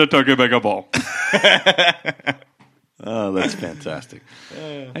this is a turkey bacon ball. Oh, that's fantastic.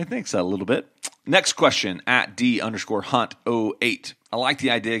 I think so, a little bit. Next question, at D_Hunt08. I like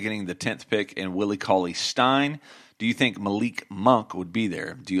the idea of getting the 10th pick and Willie Cauley-Stein. Do you think Malik Monk would be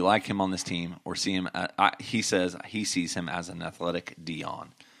there? Do you like him on this team or see him? He says he sees him as an athletic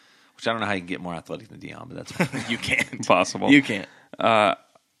Dion, which I don't know how you can get more athletic than Dion, but that's fine. You can't. Possible. You can't. I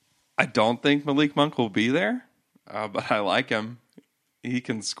don't think Malik Monk will be there, but I like him. He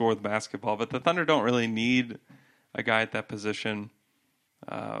can score the basketball, but the Thunder don't really need a guy at that position.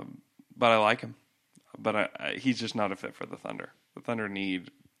 But I like him. But he's just not a fit for the Thunder. The Thunder need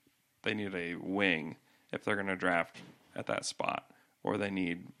a wing if they're going to draft at that spot, or they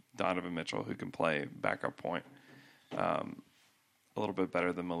need Donovan Mitchell who can play backup point a little bit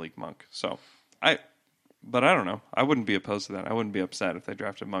better than Malik Monk. But I don't know. I wouldn't be opposed to that. I wouldn't be upset if they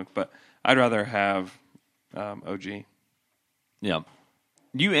drafted Monk, but I'd rather have OG. Yeah.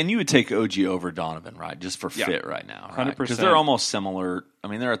 You would take OG over Donovan, right? Just for fit right now, right? 100%. Because they're almost similar. I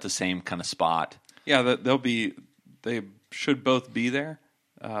mean, they're at the same kind of spot. Yeah, they should both be there,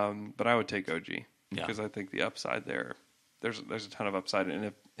 but I would take OG because I think the upside there's a ton of upside, and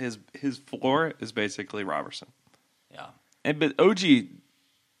if his floor is basically Robertson. Yeah. But OG,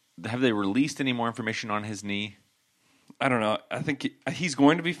 have they released any more information on his knee? I don't know. I think he's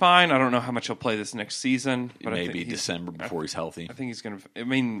going to be fine. I don't know how much he'll play this next season. But Maybe December before he's healthy. I think he's going to. I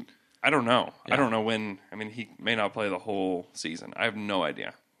mean, I don't know. Yeah. I don't know when. I mean, he may not play the whole season. I have no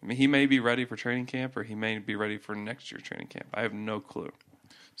idea. I mean, he may be ready for training camp, or he may be ready for next year's training camp. I have no clue.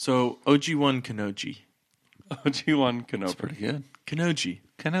 So OG1 Kanoji. OG1 Kanopi. That's pretty good.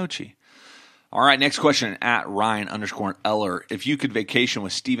 Kanoji. All right, next question at Ryan_Eller. If you could vacation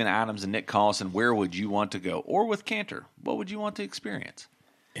with Steven Adams and Nick Collison, where would you want to go? Or with Cantor, what would you want to experience?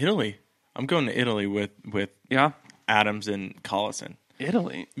 Italy. I'm going to Italy with Yeah, Adams and Collison.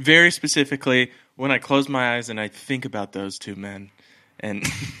 Italy. Very specifically, when I close my eyes and I think about those two men and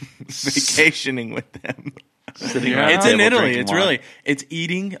vacationing with them. Sitting Yeah. around It's the in table Italy. drinking It's wine. really, it's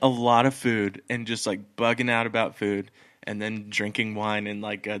eating a lot of food and just like bugging out about food and then drinking wine in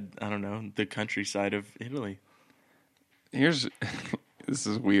like, I don't know, the countryside of Italy. This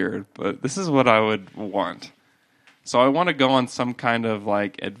is weird, but this is what I would want. So I want to go on some kind of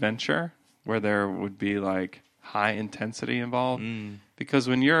like adventure where there would be like high intensity involved. Because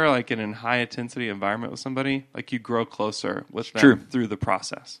when you're like in a high intensity environment with somebody, like you grow closer with them True. through the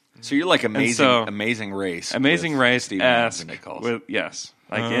process. So you're like amazing, so- amazing race. Amazing with race Steven Adams and esque Nick Collison. with yes,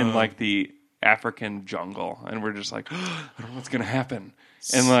 like in like the African jungle, and we're just like, I don't know what's gonna happen,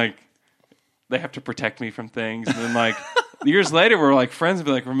 and like they have to protect me from things, and then like years later we're like friends and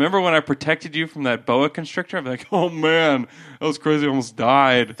be like, remember when I protected you from that boa constrictor? I'd be like, oh man, that was crazy, I almost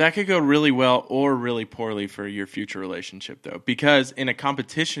died. That could go really well or really poorly for your future relationship, though, because in a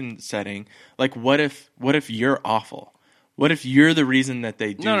competition setting, like what if you're awful? What if you're the reason that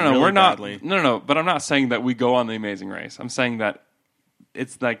they do? No, really we're not. badly? No. But I'm not saying that we go on the Amazing Race. I'm saying that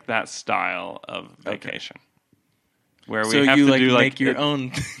it's like that style of vacation where we So have you to like do make like your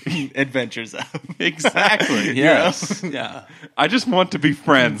own adventures up. Exactly. Yes. Yeah. I just want to be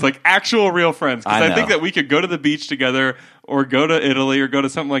friends, like actual real friends. Because I I think know. that we could go to the beach together, or go to Italy, or go to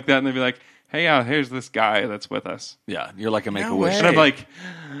something like that, and they'd be like, "Hey, here's this guy that's with us," Yeah. You're like a make a No wish. way. and I'm like,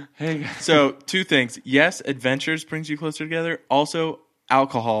 "Hey." So 2 things. Yes, adventures brings you closer together. Also,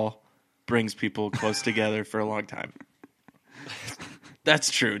 alcohol brings people close together for a long time.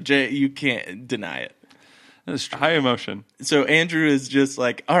 That's true. Jay, you can't deny it. That's true. High emotion. So Andrew is just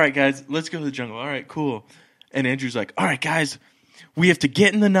like, all right, guys, let's go to the jungle. All right, cool. And Andrew's like, all right, guys, we have to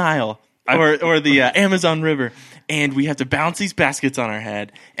get in the Nile or the Amazon River, and we have to balance these baskets on our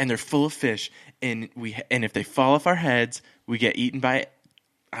head, and they're full of fish. And if they fall off our heads, we get eaten by,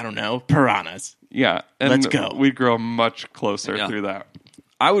 I don't know, piranhas. Yeah, and Let's go. We'd grow much closer Yeah. through that.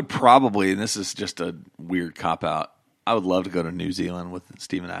 I would probably, and this is just a weird cop out, I would love to go to New Zealand with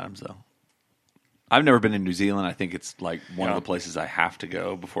Steven Adams, though. I've never been to New Zealand. I think it's like one of the places I have to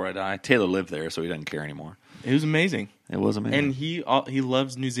go before I die. Taylor lived there, so he doesn't care anymore. It was amazing. It was amazing. And he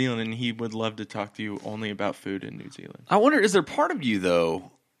loves New Zealand, and he would love to talk to you only about food in New Zealand. I wonder, is there part of you,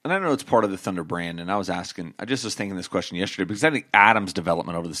 though, and I know it's part of the Thunder brand, and I just was thinking this question yesterday, because I think Adams'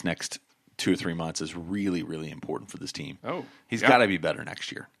 development over this next 2 or 3 months is really, really important for this team. Oh, He's yeah. got to be better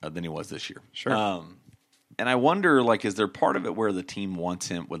next year than he was this year. Sure. And I wonder, like, is there part of it where the team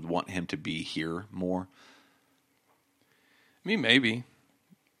would want him to be here more? Me, maybe.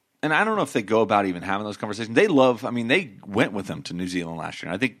 And I don't know if they go about even having those conversations. They went with them to New Zealand last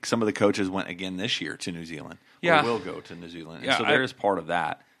year. And I think some of the coaches went again this year to New Zealand. Yeah. Or will go to New Zealand. Yeah, And so there is part of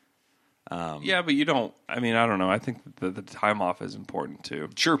that. Yeah, but you don't. I mean, I don't know. I think that the time off is important too.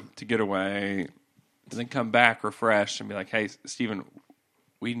 Sure. To get away, and then come back refreshed and be like, "Hey, Steven,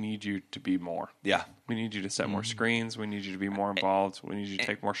 we need you to be more. Yeah. We need you to set more screens. We need you to be more involved. We need you to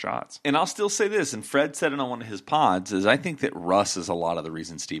take more shots." And I'll still say this, and Fred said it on one of his pods, is I think that Russ is a lot of the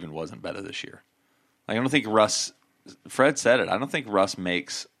reason Steven wasn't better this year. Like, I don't think Fred said it, I don't think Russ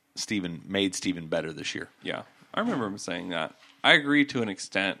made Steven better this year. Yeah, I remember him saying that. I agree to an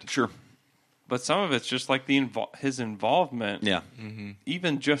extent. Sure. But some of it's just like his involvement. Yeah.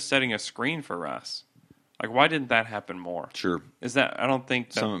 Even just setting a screen for Russ. Like, why didn't that happen more? Sure. Is that I don't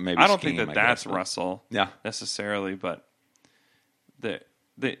think that, Some of it maybe I don't think scheme, that I that's guess, but- Russell. Yeah. Necessarily, but that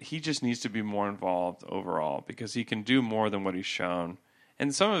he just needs to be more involved overall because he can do more than what he's shown.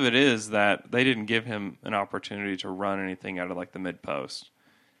 And some of it is that they didn't give him an opportunity to run anything out of like the mid post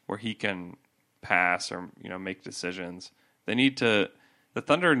where he can pass or make decisions. The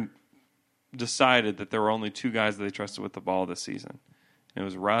Thunder decided that there were only two guys that they trusted with the ball this season. It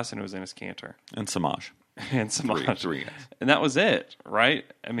was Russ and it was Enes Kanter. And Samaj. And Samaj. Three guys. And that was it, right?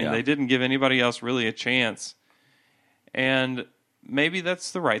 I mean, Yeah. they didn't give anybody else really a chance. And maybe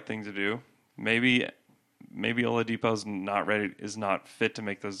that's the right thing to do. Maybe Oladipo's is not fit to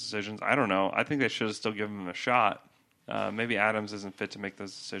make those decisions. I don't know. I think they should have still given him a shot. Maybe Adams isn't fit to make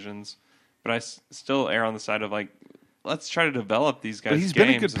those decisions. But I still err on the side of, like, let's try to develop these guys' But he's games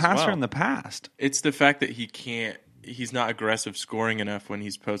been a good as passer well. in the past. It's the fact that he's not aggressive scoring enough when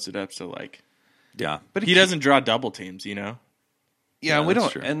he's posted up. So like, Yeah. but he doesn't draw double teams, Yeah, Yeah, we that's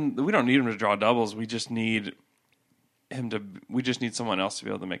don't, true. and we don't need him to draw doubles. We just need we just need someone else to be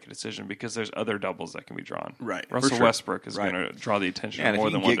able to make a decision because there's other doubles that can be drawn. Right. Russell For sure. Westbrook is Right. going to draw the attention Yeah, and of more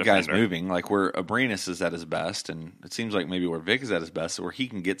if you than can one get guys defender. moving, like where Abrinas is at his best, and it seems like maybe where Vic is at his best, where he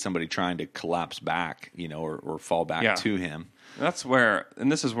can get somebody trying to collapse back, or fall back Yeah. to him. That's where, and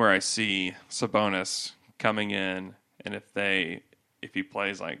this is where I see Sabonis coming in, and if he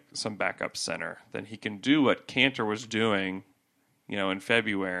plays like some backup center, then he can do what Kanter was doing, in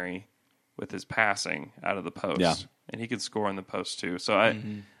February with his passing out of the post. Yeah. And he could score in the post too. So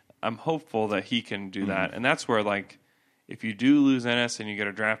I'm hopeful that he can do that. And that's where, like, if you do lose Ennis and you get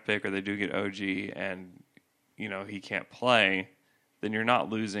a draft pick, or they do get OG and, he can't play, then you're not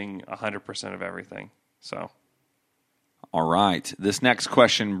losing 100% of everything. So All right. This next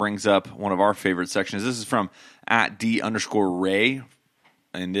question brings up one of our favorite sections. This is from @D_Ray.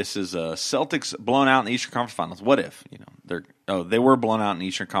 And this is Celtics blown out in the Eastern Conference Finals. What if? They were blown out in the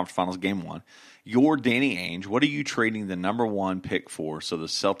Eastern Conference Finals Game 1. You're Danny Ainge. What are you trading the number 1 pick for so the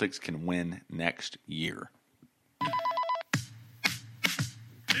Celtics can win next year?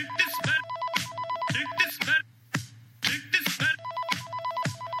 Take this man. Take this man. Take this man.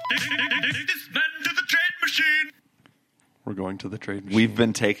 Take this man to the trade machine. we're going to the trade machine. We've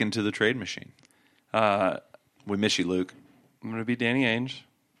been taken to the trade machine. We miss you, Luke. I'm going to be Danny Ainge.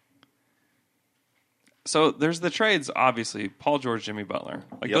 So there's the trades, obviously. Paul George, Jimmy Butler.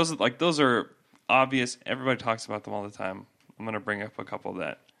 Yep. Those are obvious. Everybody talks about them all the time. I'm going to bring up a couple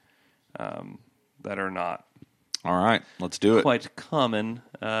that are not All right. Let's do it. quite common.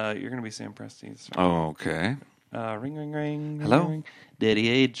 You're going to be Sam Presti. So, Okay. ring, ring, ring. Hello? Ring.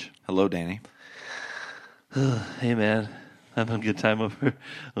 Daddy Ainge. Hello, Danny. Hey, man. Having a good time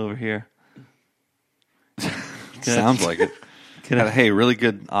over here. Sounds like it. Hey, really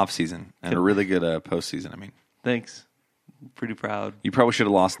good offseason and a really good postseason. I mean, Thanks. Pretty proud. you probably should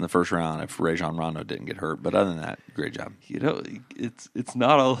have lost in the first round if Rajon Rondo didn't get hurt. But other than that, great job. It's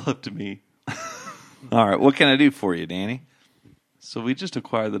not all up to me. All right. What can I do for you, Danny? So we just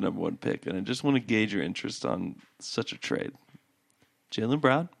acquired the number 1 pick, and I just want to gauge your interest on such a trade. Jaylen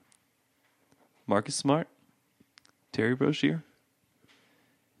Brown, Marcus Smart, Terry Rozier,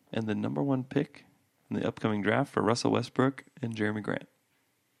 and the number 1 pick in the upcoming draft for Russell Westbrook and Jeremy Grant.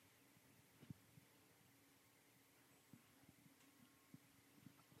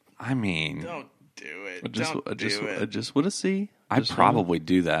 I mean, don't do it. I just want to see. I'd probably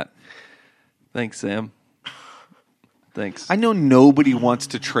do that. Thanks, Sam. Thanks. I know nobody wants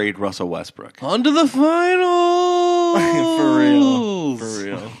to trade Russell Westbrook. On to the finals! For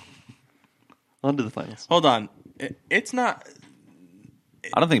real. On to the finals. Hold on. It's not.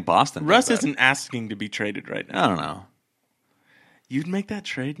 I don't think Boston. Russ does that. isn't asking to be traded right now. I don't know. You'd make that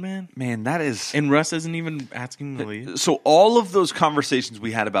trade, man? Man, that is. And Russ isn't even asking to leave? So all of those conversations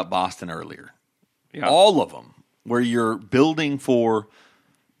we had about Boston earlier, Yeah. all of them, where you're building for,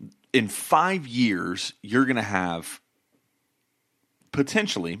 in 5 years, you're going to have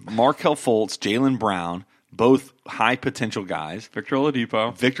potentially Markelle Fultz, Jaylen Brown, both high potential guys. Victor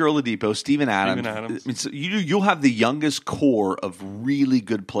Oladipo, Steven Adams. Steven Adams. I mean, so you'll have the youngest core of really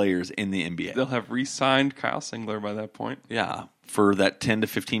good players in the NBA. They'll have re-signed Kyle Singler by that point. Yeah, for that $10 to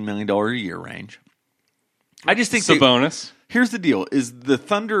 $15 million a year range. I just think Sabonis. Here's the deal: is the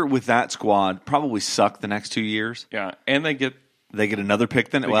Thunder with that squad probably suck the next 2 years? Yeah, and they get another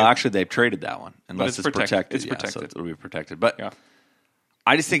pick. Then, actually, they've traded that one unless it's protected. It's protected. So it'll be protected. But Yeah.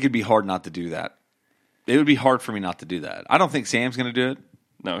 I just think it'd be hard not to do that. It would be hard for me not to do that. I don't think Sam's going to do it.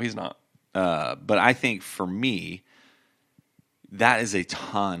 No, he's not. But I think for me, that is a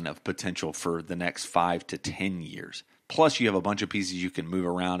ton of potential for the next 5 to 10 years. Plus, you have a bunch of pieces you can move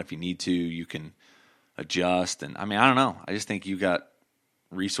around if you need to. You can adjust. And I mean, I don't know. I just think you got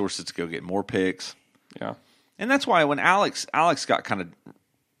resources to go get more picks. Yeah. And that's why when Alex got kind of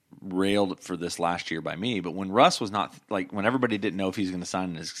railed for this last year by me, but when Russ was not, like, when everybody didn't know if he's going to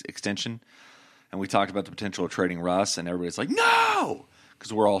sign his extension, and we talked about the potential of trading Russ, and everybody's like, no,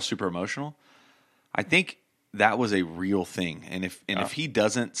 because we're all super emotional. I think that was a real thing. And if he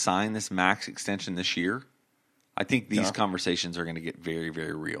doesn't sign this max extension this year, I think these conversations are going to get very,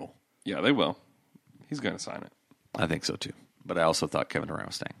 very real. Yeah, they will. He's going to sign it. I think so, too. But I also thought Kevin Durant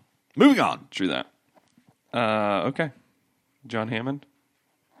was staying. Moving on. True that. Okay. John Hammond.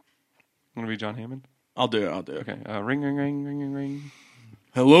 Want to be John Hammond? I'll do it. Okay. Ring, ring, ring, ring, ring, ring.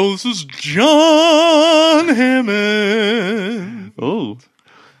 Hello, this is John Hammond. Oh,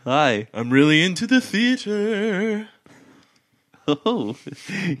 hi. I'm really into the theater. Oh,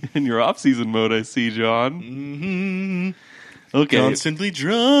 in your off-season mode, I see, John. Mm-hmm. Okay. Constantly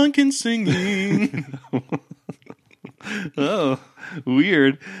drunk and singing. Oh,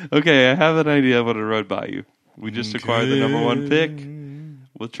 weird. Okay, I have an idea I want to run by you. We just acquired the number 1 pick.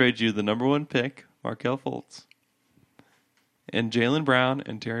 We'll trade you the number 1 pick, Markelle Fultz, and Jaylen Brown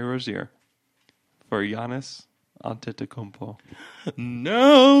and Terry Rozier for Giannis Antetokounmpo.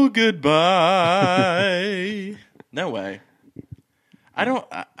 No goodbye. No way.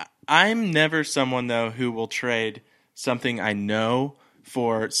 I'm never someone, though, who will trade something I know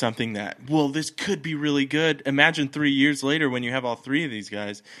for something that, well, this could be really good. Imagine 3 years later when you have all 3 of these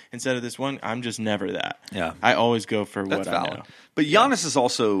guys instead of this one. I'm just never that. Yeah. I always go for That's what valid. I know. But Giannis is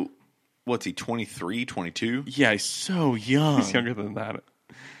also, what's he, 23, 22? Yeah, he's so young. He's younger than that,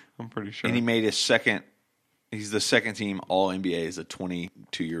 I'm pretty sure. And he made his second, he's the second team All-NBA as a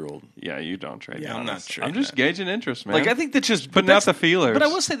 22-year-old. Yeah, you don't trade Yeah, Giannis. I'm not trading I'm just that. gauging interest, man. Like, I think that's just putting out the feelers. But I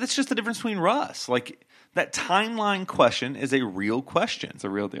will say that's just the difference between Russ. Like, that timeline question is a real question. It's a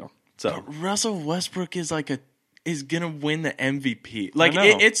real deal. So Russell Westbrook is is gonna win the MVP. Like know.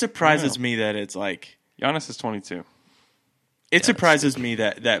 it surprises me that it's like Giannis is 22. it surprises me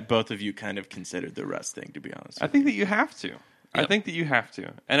that both of you kind of considered the Russ thing. To be honest, I think that you have to. I think that you have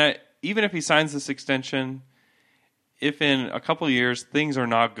to. And even if he signs this extension, if in a couple of years things are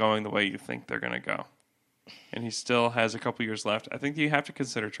not going the way you think they're going to go, and he still has a couple years left, I think you have to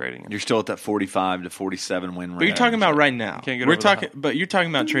consider trading him. you're still at that 45 to 47 win rate. but you're talking about right now. Can't get We're over the talking, hump. but you're talking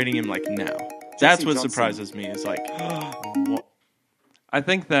about trading him like now. That's what Johnson. surprises me. Is like, what? I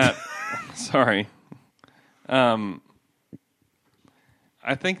think that. Sorry. I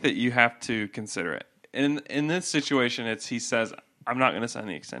think that you have to consider it. In this situation, he says, I'm not going to sign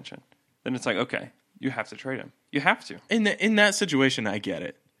the extension. Then it's like, okay, you have to trade him. You have to. In that situation, I get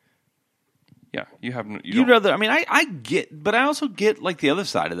it. Yeah, you have. You'd rather. I mean, I get, but I also get like the other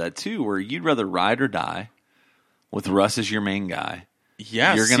side of that too, where you'd rather ride or die with Russ as your main guy.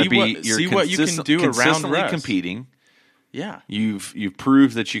 Yeah, You're going to be. see what you can do around consistently Russ. competing. Yeah, You've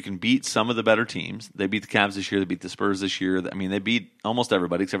proved that you can beat some of the better teams. They beat the Cavs this year. They beat the Spurs this year. I mean, they beat almost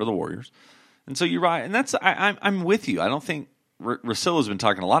everybody except for the Warriors. And so you're right. And that's I'm with you. I don't think Russillo's been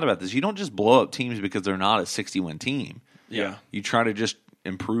talking a lot about this. You don't just blow up teams because they're not a 60-win team. yeah. You try to just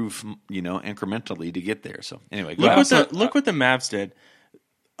improve, incrementally to get there. So anyway, Look what the Mavs did.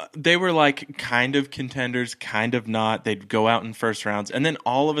 They were like kind of contenders, kind of not. They'd go out in first rounds, and then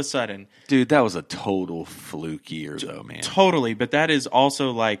all of a sudden, dude, that was a total fluke year, though, man. totally. But that is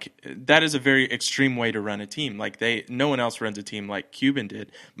also that is a very extreme way to run a team. Like no one else runs a team like Cuban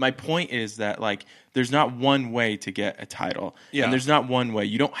did. My point is that there's not one way to get a title, and there's not one way.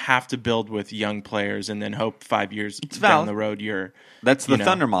 You don't have to build with young players and then hope 5 years down the road you're. That's the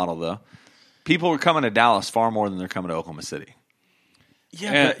Thunder model, though. People are coming to Dallas far more than they're coming to Oklahoma City.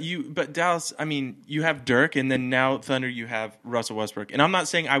 Yeah, but Dallas, I mean, you have Dirk, and then now Thunder, you have Russell Westbrook. And I'm not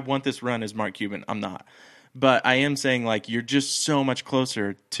saying I want this run as Mark Cuban. I'm not. But I am saying, you're just so much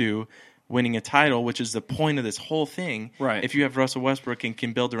closer to winning a title, which is the point of this whole thing. Right. If you have Russell Westbrook and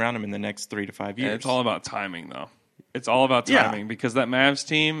can build around him in the next 3 to 5 years. Yeah, it's all about timing, though. It's all about Yeah. timing because that Mavs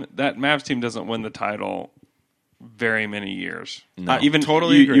team doesn't win the title very many years. No. Even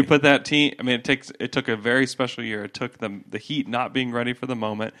Totally you, agree. you put that team. I mean, it took a very special year. It took the Heat not being ready for the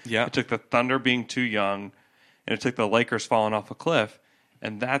moment. Yeah. It took the Thunder being too young, and it took the Lakers falling off a cliff.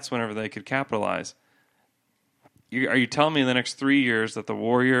 And that's whenever they could capitalize. Are you telling me in the next 3 years that the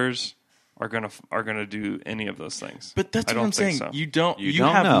Warriors are gonna do any of those things? But that's I what don't I'm saying. think so. You don't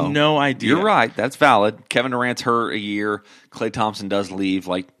don't have know. no idea. You're right. That's valid. Kevin Durant's hurt a year. Klay Thompson does leave.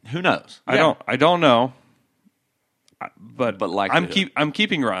 Like, who knows? I don't know. But likelihood. I'm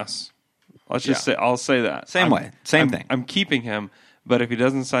keeping Russ. Let's just say I'll say that. Same way. Same thing. I'm keeping him, but if he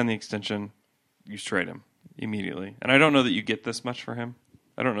doesn't sign the extension, you trade him immediately. And I don't know that you get this much for him.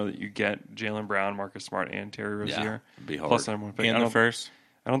 I don't know that you get Jaylen Brown, Marcus Smart, and Terry Rozier. it'd be hard. Plus the number one pick. in the first.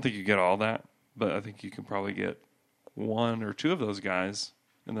 I don't think you get all that, but I think you can probably get one or two of those guys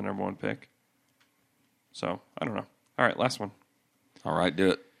in the number one pick. So, I don't know. All right, last one. All right,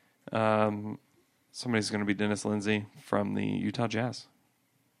 do it. Somebody's going to be Dennis Lindsey from the Utah Jazz.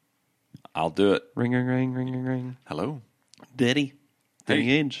 I'll do it. Ring, ring, ring, ring, ring, ring. Hello. Daddy. Daddy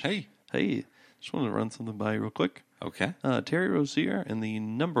Age. Hey. Hey. Just wanted to run something by you real quick. Okay. Terry Rozier and the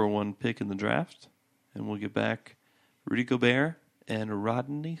number one pick in the draft. And we'll get back Rudy Gobert and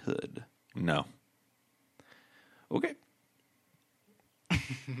Rodney Hood. No. Okay.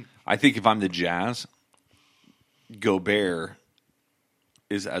 I think if I'm the Jazz, Gobert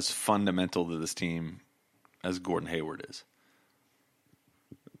is as fundamental to this team as Gordon Hayward is.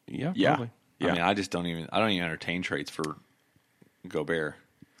 Yeah, Yeah. probably. I mean, I don't even entertain trades for Gobert.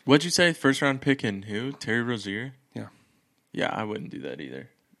 What'd you say? First round pick in who? Terry Rozier? Yeah. Yeah, I wouldn't do that either.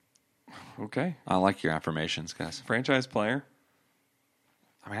 Okay. I like your affirmations, guys. Franchise player.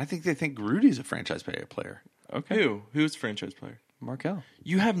 I mean, I think they think Rudy's a franchise player. Okay. Who's franchise player? Markel.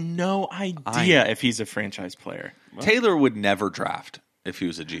 You have no idea if he's a franchise player. Taylor would never draft if he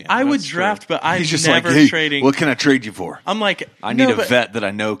was a GM. I would That's draft, but I'm He's just never like, hey, trading. what can I trade you for? I'm like, I need no, a but vet that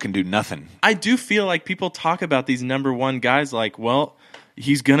I know can do nothing. I do feel like people talk about these number one guys like, well,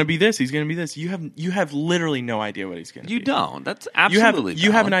 he's gonna be this, he's gonna be this. You have literally no idea what he's gonna be. You don't. That's absolutely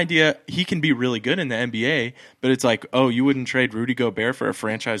You have an valid. idea he can be really good in the NBA, but it's like, oh, you wouldn't trade Rudy Gobert for a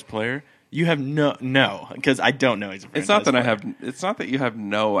franchise player? You have no, because I don't know he's a franchise It's not that player. it's not that you have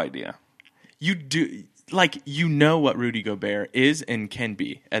no idea. You do, like, you know what Rudy Gobert is and can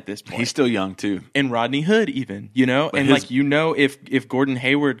be at this point. He's still young, too. And Rodney Hood even, you know? And his- like, you know, if Gordon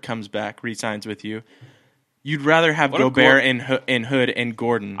Hayward comes back, re-signs with you, you'd rather have What if Gobert and Hood and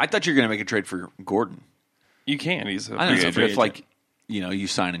Gordon. I thought you were going to make a trade for Gordon. You can. He's a I don't free know agent. if, like, you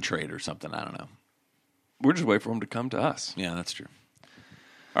sign and trade or something. I don't know. We're just waiting for him to come to us. Yeah, that's true.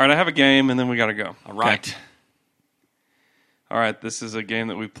 All right, I have a game, and then we got to go. All right. Okay. All right, this is a game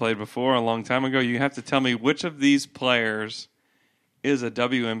that we played before a long time ago. You have to tell me which of these players is a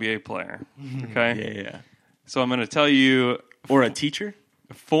WNBA player. Okay? yeah. So I'm going to tell you Or a teacher?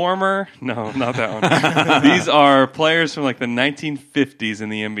 no, not that one. These are players from like the 1950s in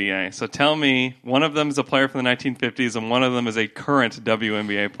the NBA. So tell me, one of them is a player from the 1950s, and one of them is a current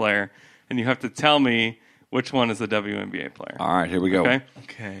WNBA player. And you have to tell me which one is the WNBA player. All right, here we go. Okay?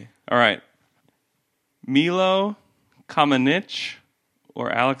 Okay. All right. Milo Kamenich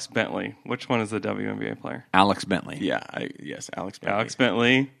or Alex Bentley? Which one is the WNBA player? Alex Bentley. Yeah, yes, Alex Bentley. Alex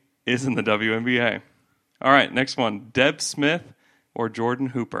Bentley is in the WNBA. All right, next one. Deb Smith or Jordan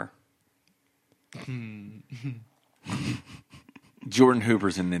Hooper? Jordan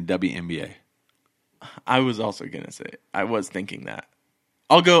Hooper's in the WNBA. I was also going to say, I was thinking that.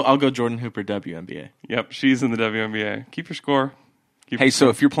 I'll go Jordan Hooper, WNBA. Yep, she's in the WNBA. Keep your score. Hey, so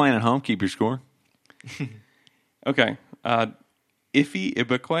if you're playing at home, keep your score. Okay. Ife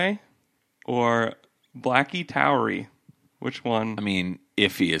Ibukwe or Blackie Towery? Which one? I mean,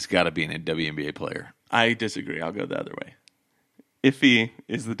 Iffy has got to be a WNBA player. I disagree. I'll go the other way. Iffy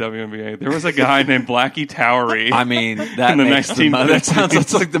is the WNBA. There was a guy named Blackie Towery. I mean, that In the makes the 1950s.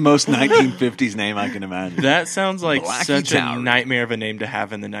 that's like the most 1950s name I can imagine. That sounds like Blackie such Towery. a nightmare of a name to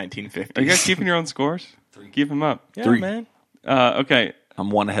have in the 1950s. Are you guys keeping your own scores? Keep them up. Yeah, 3. man. Okay. I'm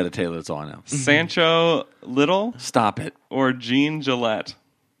one ahead of Taylor. That's all I know. Sancho Little Stop it. or Jean Gillette?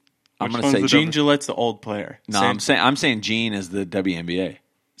 I'm Which going to say one's the Gene Gillette's the old player. No, I'm saying Gene is the WNBA.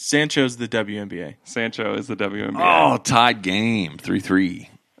 Sancho's the WNBA. Sancho is the WNBA. Oh, tied game 3-3.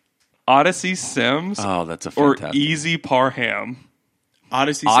 Odyssey Sims Oh, that's a or fantastic. Easy Parham?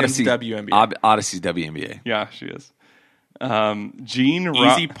 Odyssey Odyssey Sims WNBA. Odyssey's WNBA. Yeah, she is. Jean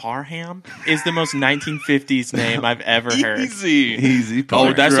Easy Parham is the most 1950s name I've ever heard. Easy. Easy.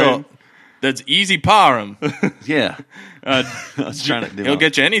 Oh, that's Easy Parham. yeah. I was trying to do He'll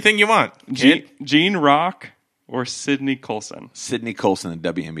get you anything you want. Jean Rock or Sidney Colson? Sidney Colson in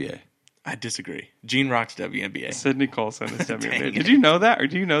WNBA. I disagree. Gene rocks WNBA. Sidney Colson is WNBA. Dang it. Did you know that, or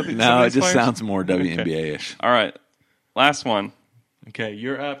do you know that? No, it just sounds more WNBA-ish. All right, last one. Okay,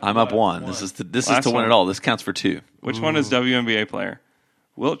 you're up. I'm up one. This is to Last win one. it all. This counts for 2. Which one is WNBA player?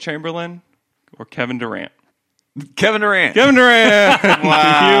 Wilt Chamberlain or Kevin Durant? Kevin Durant. Kevin Durant.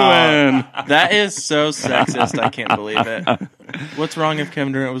 Wow. You win. That is so sexist. I can't believe it. What's wrong if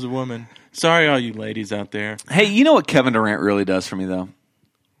Kevin Durant was a woman? Sorry, all you ladies out there. Hey, you know what Kevin Durant really does for me, though?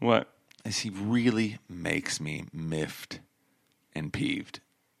 What? Is he really makes me miffed and peeved.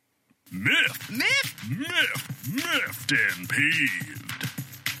 Miffed and peeved.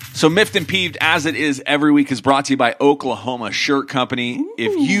 So Miffed and Peeved, as it is every week, is brought to you by Oklahoma Shirt Company. Ooh.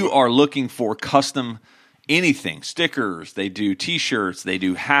 If you are looking for custom anything, stickers, they do T-shirts, they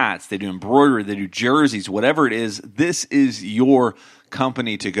do hats, they do embroidery, they do jerseys, whatever it is, this is your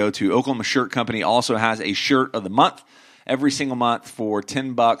company to go to. Oklahoma Shirt Company also has a shirt of the month. Every single month for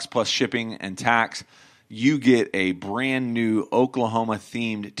 $10 plus shipping and tax, you get a brand new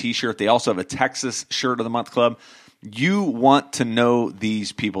Oklahoma-themed T-shirt. They also have a Texas Shirt of the Month club. You want to know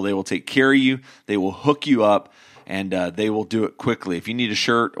these people. They will take care of you. They will hook you up, and they will do it quickly. If you need a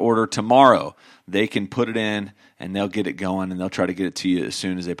shirt, order tomorrow. They can put it in, and they'll get it going, and they'll try to get it to you as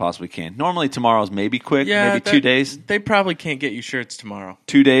soon as they possibly can. Normally tomorrow's maybe quick, maybe 2 days. They probably can't get you shirts tomorrow.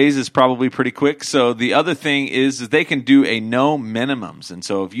 2 days is probably pretty quick. So the other thing is they can do a no minimums. And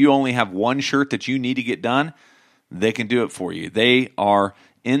so if you only have one shirt that you need to get done, they can do it for you. They are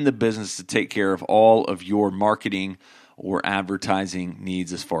in the business to take care of all of your marketing or advertising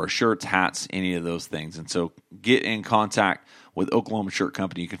needs as far as shirts, hats, any of those things. And so get in contact with Oklahoma Shirt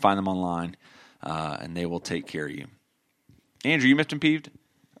Company. You can find them online, and they will take care of you. Andrew, you miffed and peeved?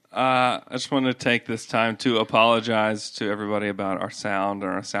 I just want to take this time to apologize to everybody about our sound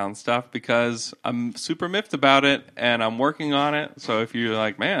and our sound stuff because I'm super miffed about it, and I'm working on it. So if you're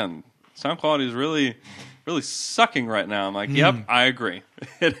like, man, sound quality is really sucking right now, I'm like, yep, I agree.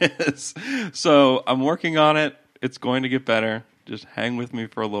 It is. So I'm working on it. It's going to get better. Just hang with me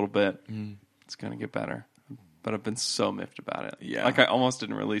for a little bit. It's going to get better. But I've been so miffed about it. Yeah. Like I almost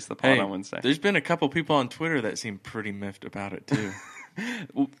didn't release the pod on Wednesday. There's been a couple people on Twitter that seem pretty miffed about it too.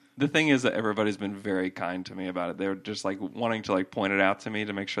 Well, the thing is that everybody's been very kind to me about it. They're just like wanting to like point it out to me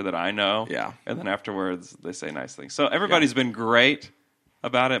to make sure that I know. Yeah. And then afterwards they say nice things. So everybody's been great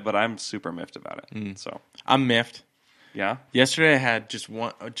about it, but I'm super miffed about it. So I'm miffed. yeah. Yesterday I had just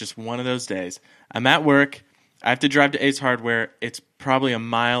one of those days. I'm at work. I have to drive to Ace Hardware. It's probably a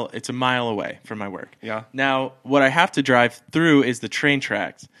mile away from my work. Yeah. Now, what I have to drive through is the train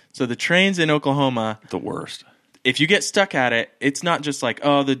tracks. So the trains in Oklahoma, The worst. if you get stuck at it, it's not just like,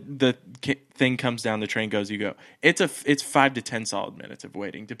 oh, the thing comes down, the train goes, you go. It's 5 to 10 solid minutes of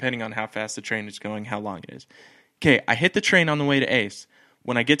waiting, depending on how fast the train is going, how long it is. Okay, I hit the train on the way to Ace.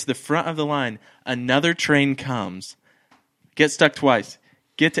 When I get to the front of the line, another train comes. Get stuck twice.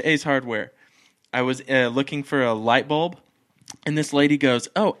 Get to Ace Hardware. I was looking for a light bulb, and this lady goes,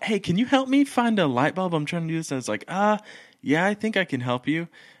 oh, hey, can you help me find a light bulb? I'm trying to do this. And I was like, yeah, I think I can help you.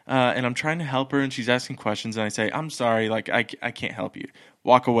 And I'm trying to help her, and she's asking questions, and I say, I'm sorry, like I can't help you.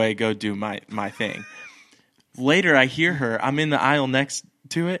 Walk away, go do my thing. Later, I hear her. I'm in the aisle next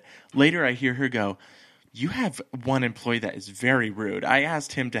to it. Later, I hear her go, you have one employee that is very rude. I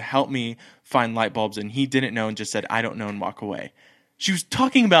asked him to help me find light bulbs, and he didn't know and just said, I don't know, and walk away. She was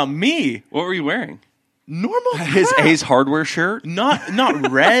talking about me. What were you wearing? Normal His crap. Ace Hardware shirt?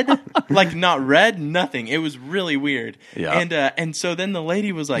 Not red, like not red, nothing. It was really weird. Yeah. And so then the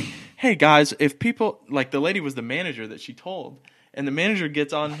lady was like, "Hey guys, if people like the lady was the manager that she told, and the manager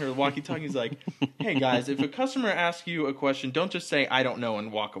gets on her walkie-talkie, he's like, "Hey guys, if a customer asks you a question, don't just say I don't know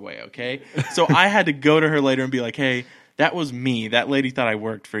and walk away, okay?" So I had to go to her later and be like, "Hey, that was me. That lady thought I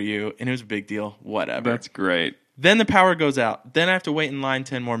worked for you, and it was a big deal. Whatever." That's great. Then the power goes out. Then I have to wait in line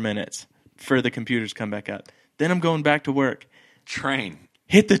 10 more minutes for the computers to come back up. Then I'm going back to work. Train.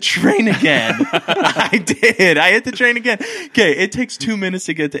 Hit the train again. I did. I hit the train again. Okay, it takes 2 minutes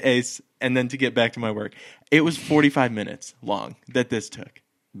to get to Ace and then to get back to my work. It was 45 minutes long that this took.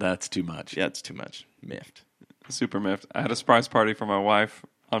 That's too much. Yeah, it's too much. Miffed. Super miffed. I had a surprise party for my wife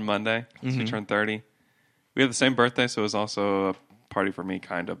on Monday. She turned 30. We had the same birthday, so it was also a party for me,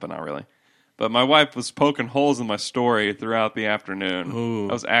 kind of, but not really. But my wife was poking holes in my story throughout the afternoon. Ooh.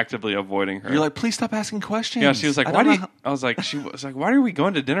 I was actively avoiding her. You're like, please stop asking questions. Yeah, she was like, I "Why don't do know you?" how- I was like, "She was like, why are we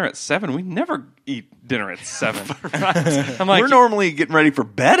going to dinner at 7? We never eat dinner at 7." I'm like, We're normally getting ready for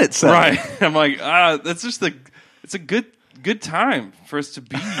bed at 7. right. I'm like, that's just it's a good time for us to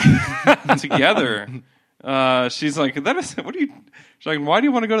be together. She's like, that is what do you? She's like, why do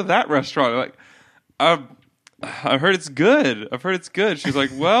you want to go to that restaurant? I'm like, I've heard it's good. She's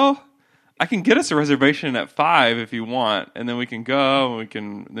like, well, I can get us a reservation at 5 if you want, and then we can go,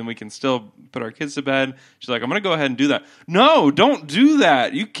 and we can still put our kids to bed. She's like, I'm going to go ahead and do that. No, don't do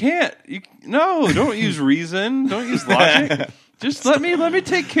that. You can't. Don't use reason. Don't use logic. Just let me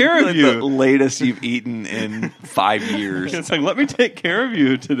take care of you. The latest you've eaten in 5 years. It's like, let me take care of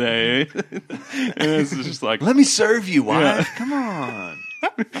you today. And it's just like, Let me serve you, wife. Yeah. Come on.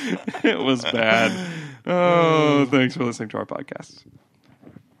 it was bad. Oh, thanks for listening to our podcast.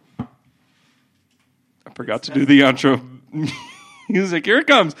 I forgot to do the outro music. Here it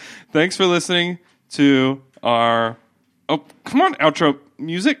comes. Thanks for listening to our... Oh, come on, outro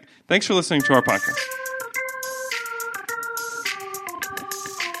music. Thanks for listening to our podcast.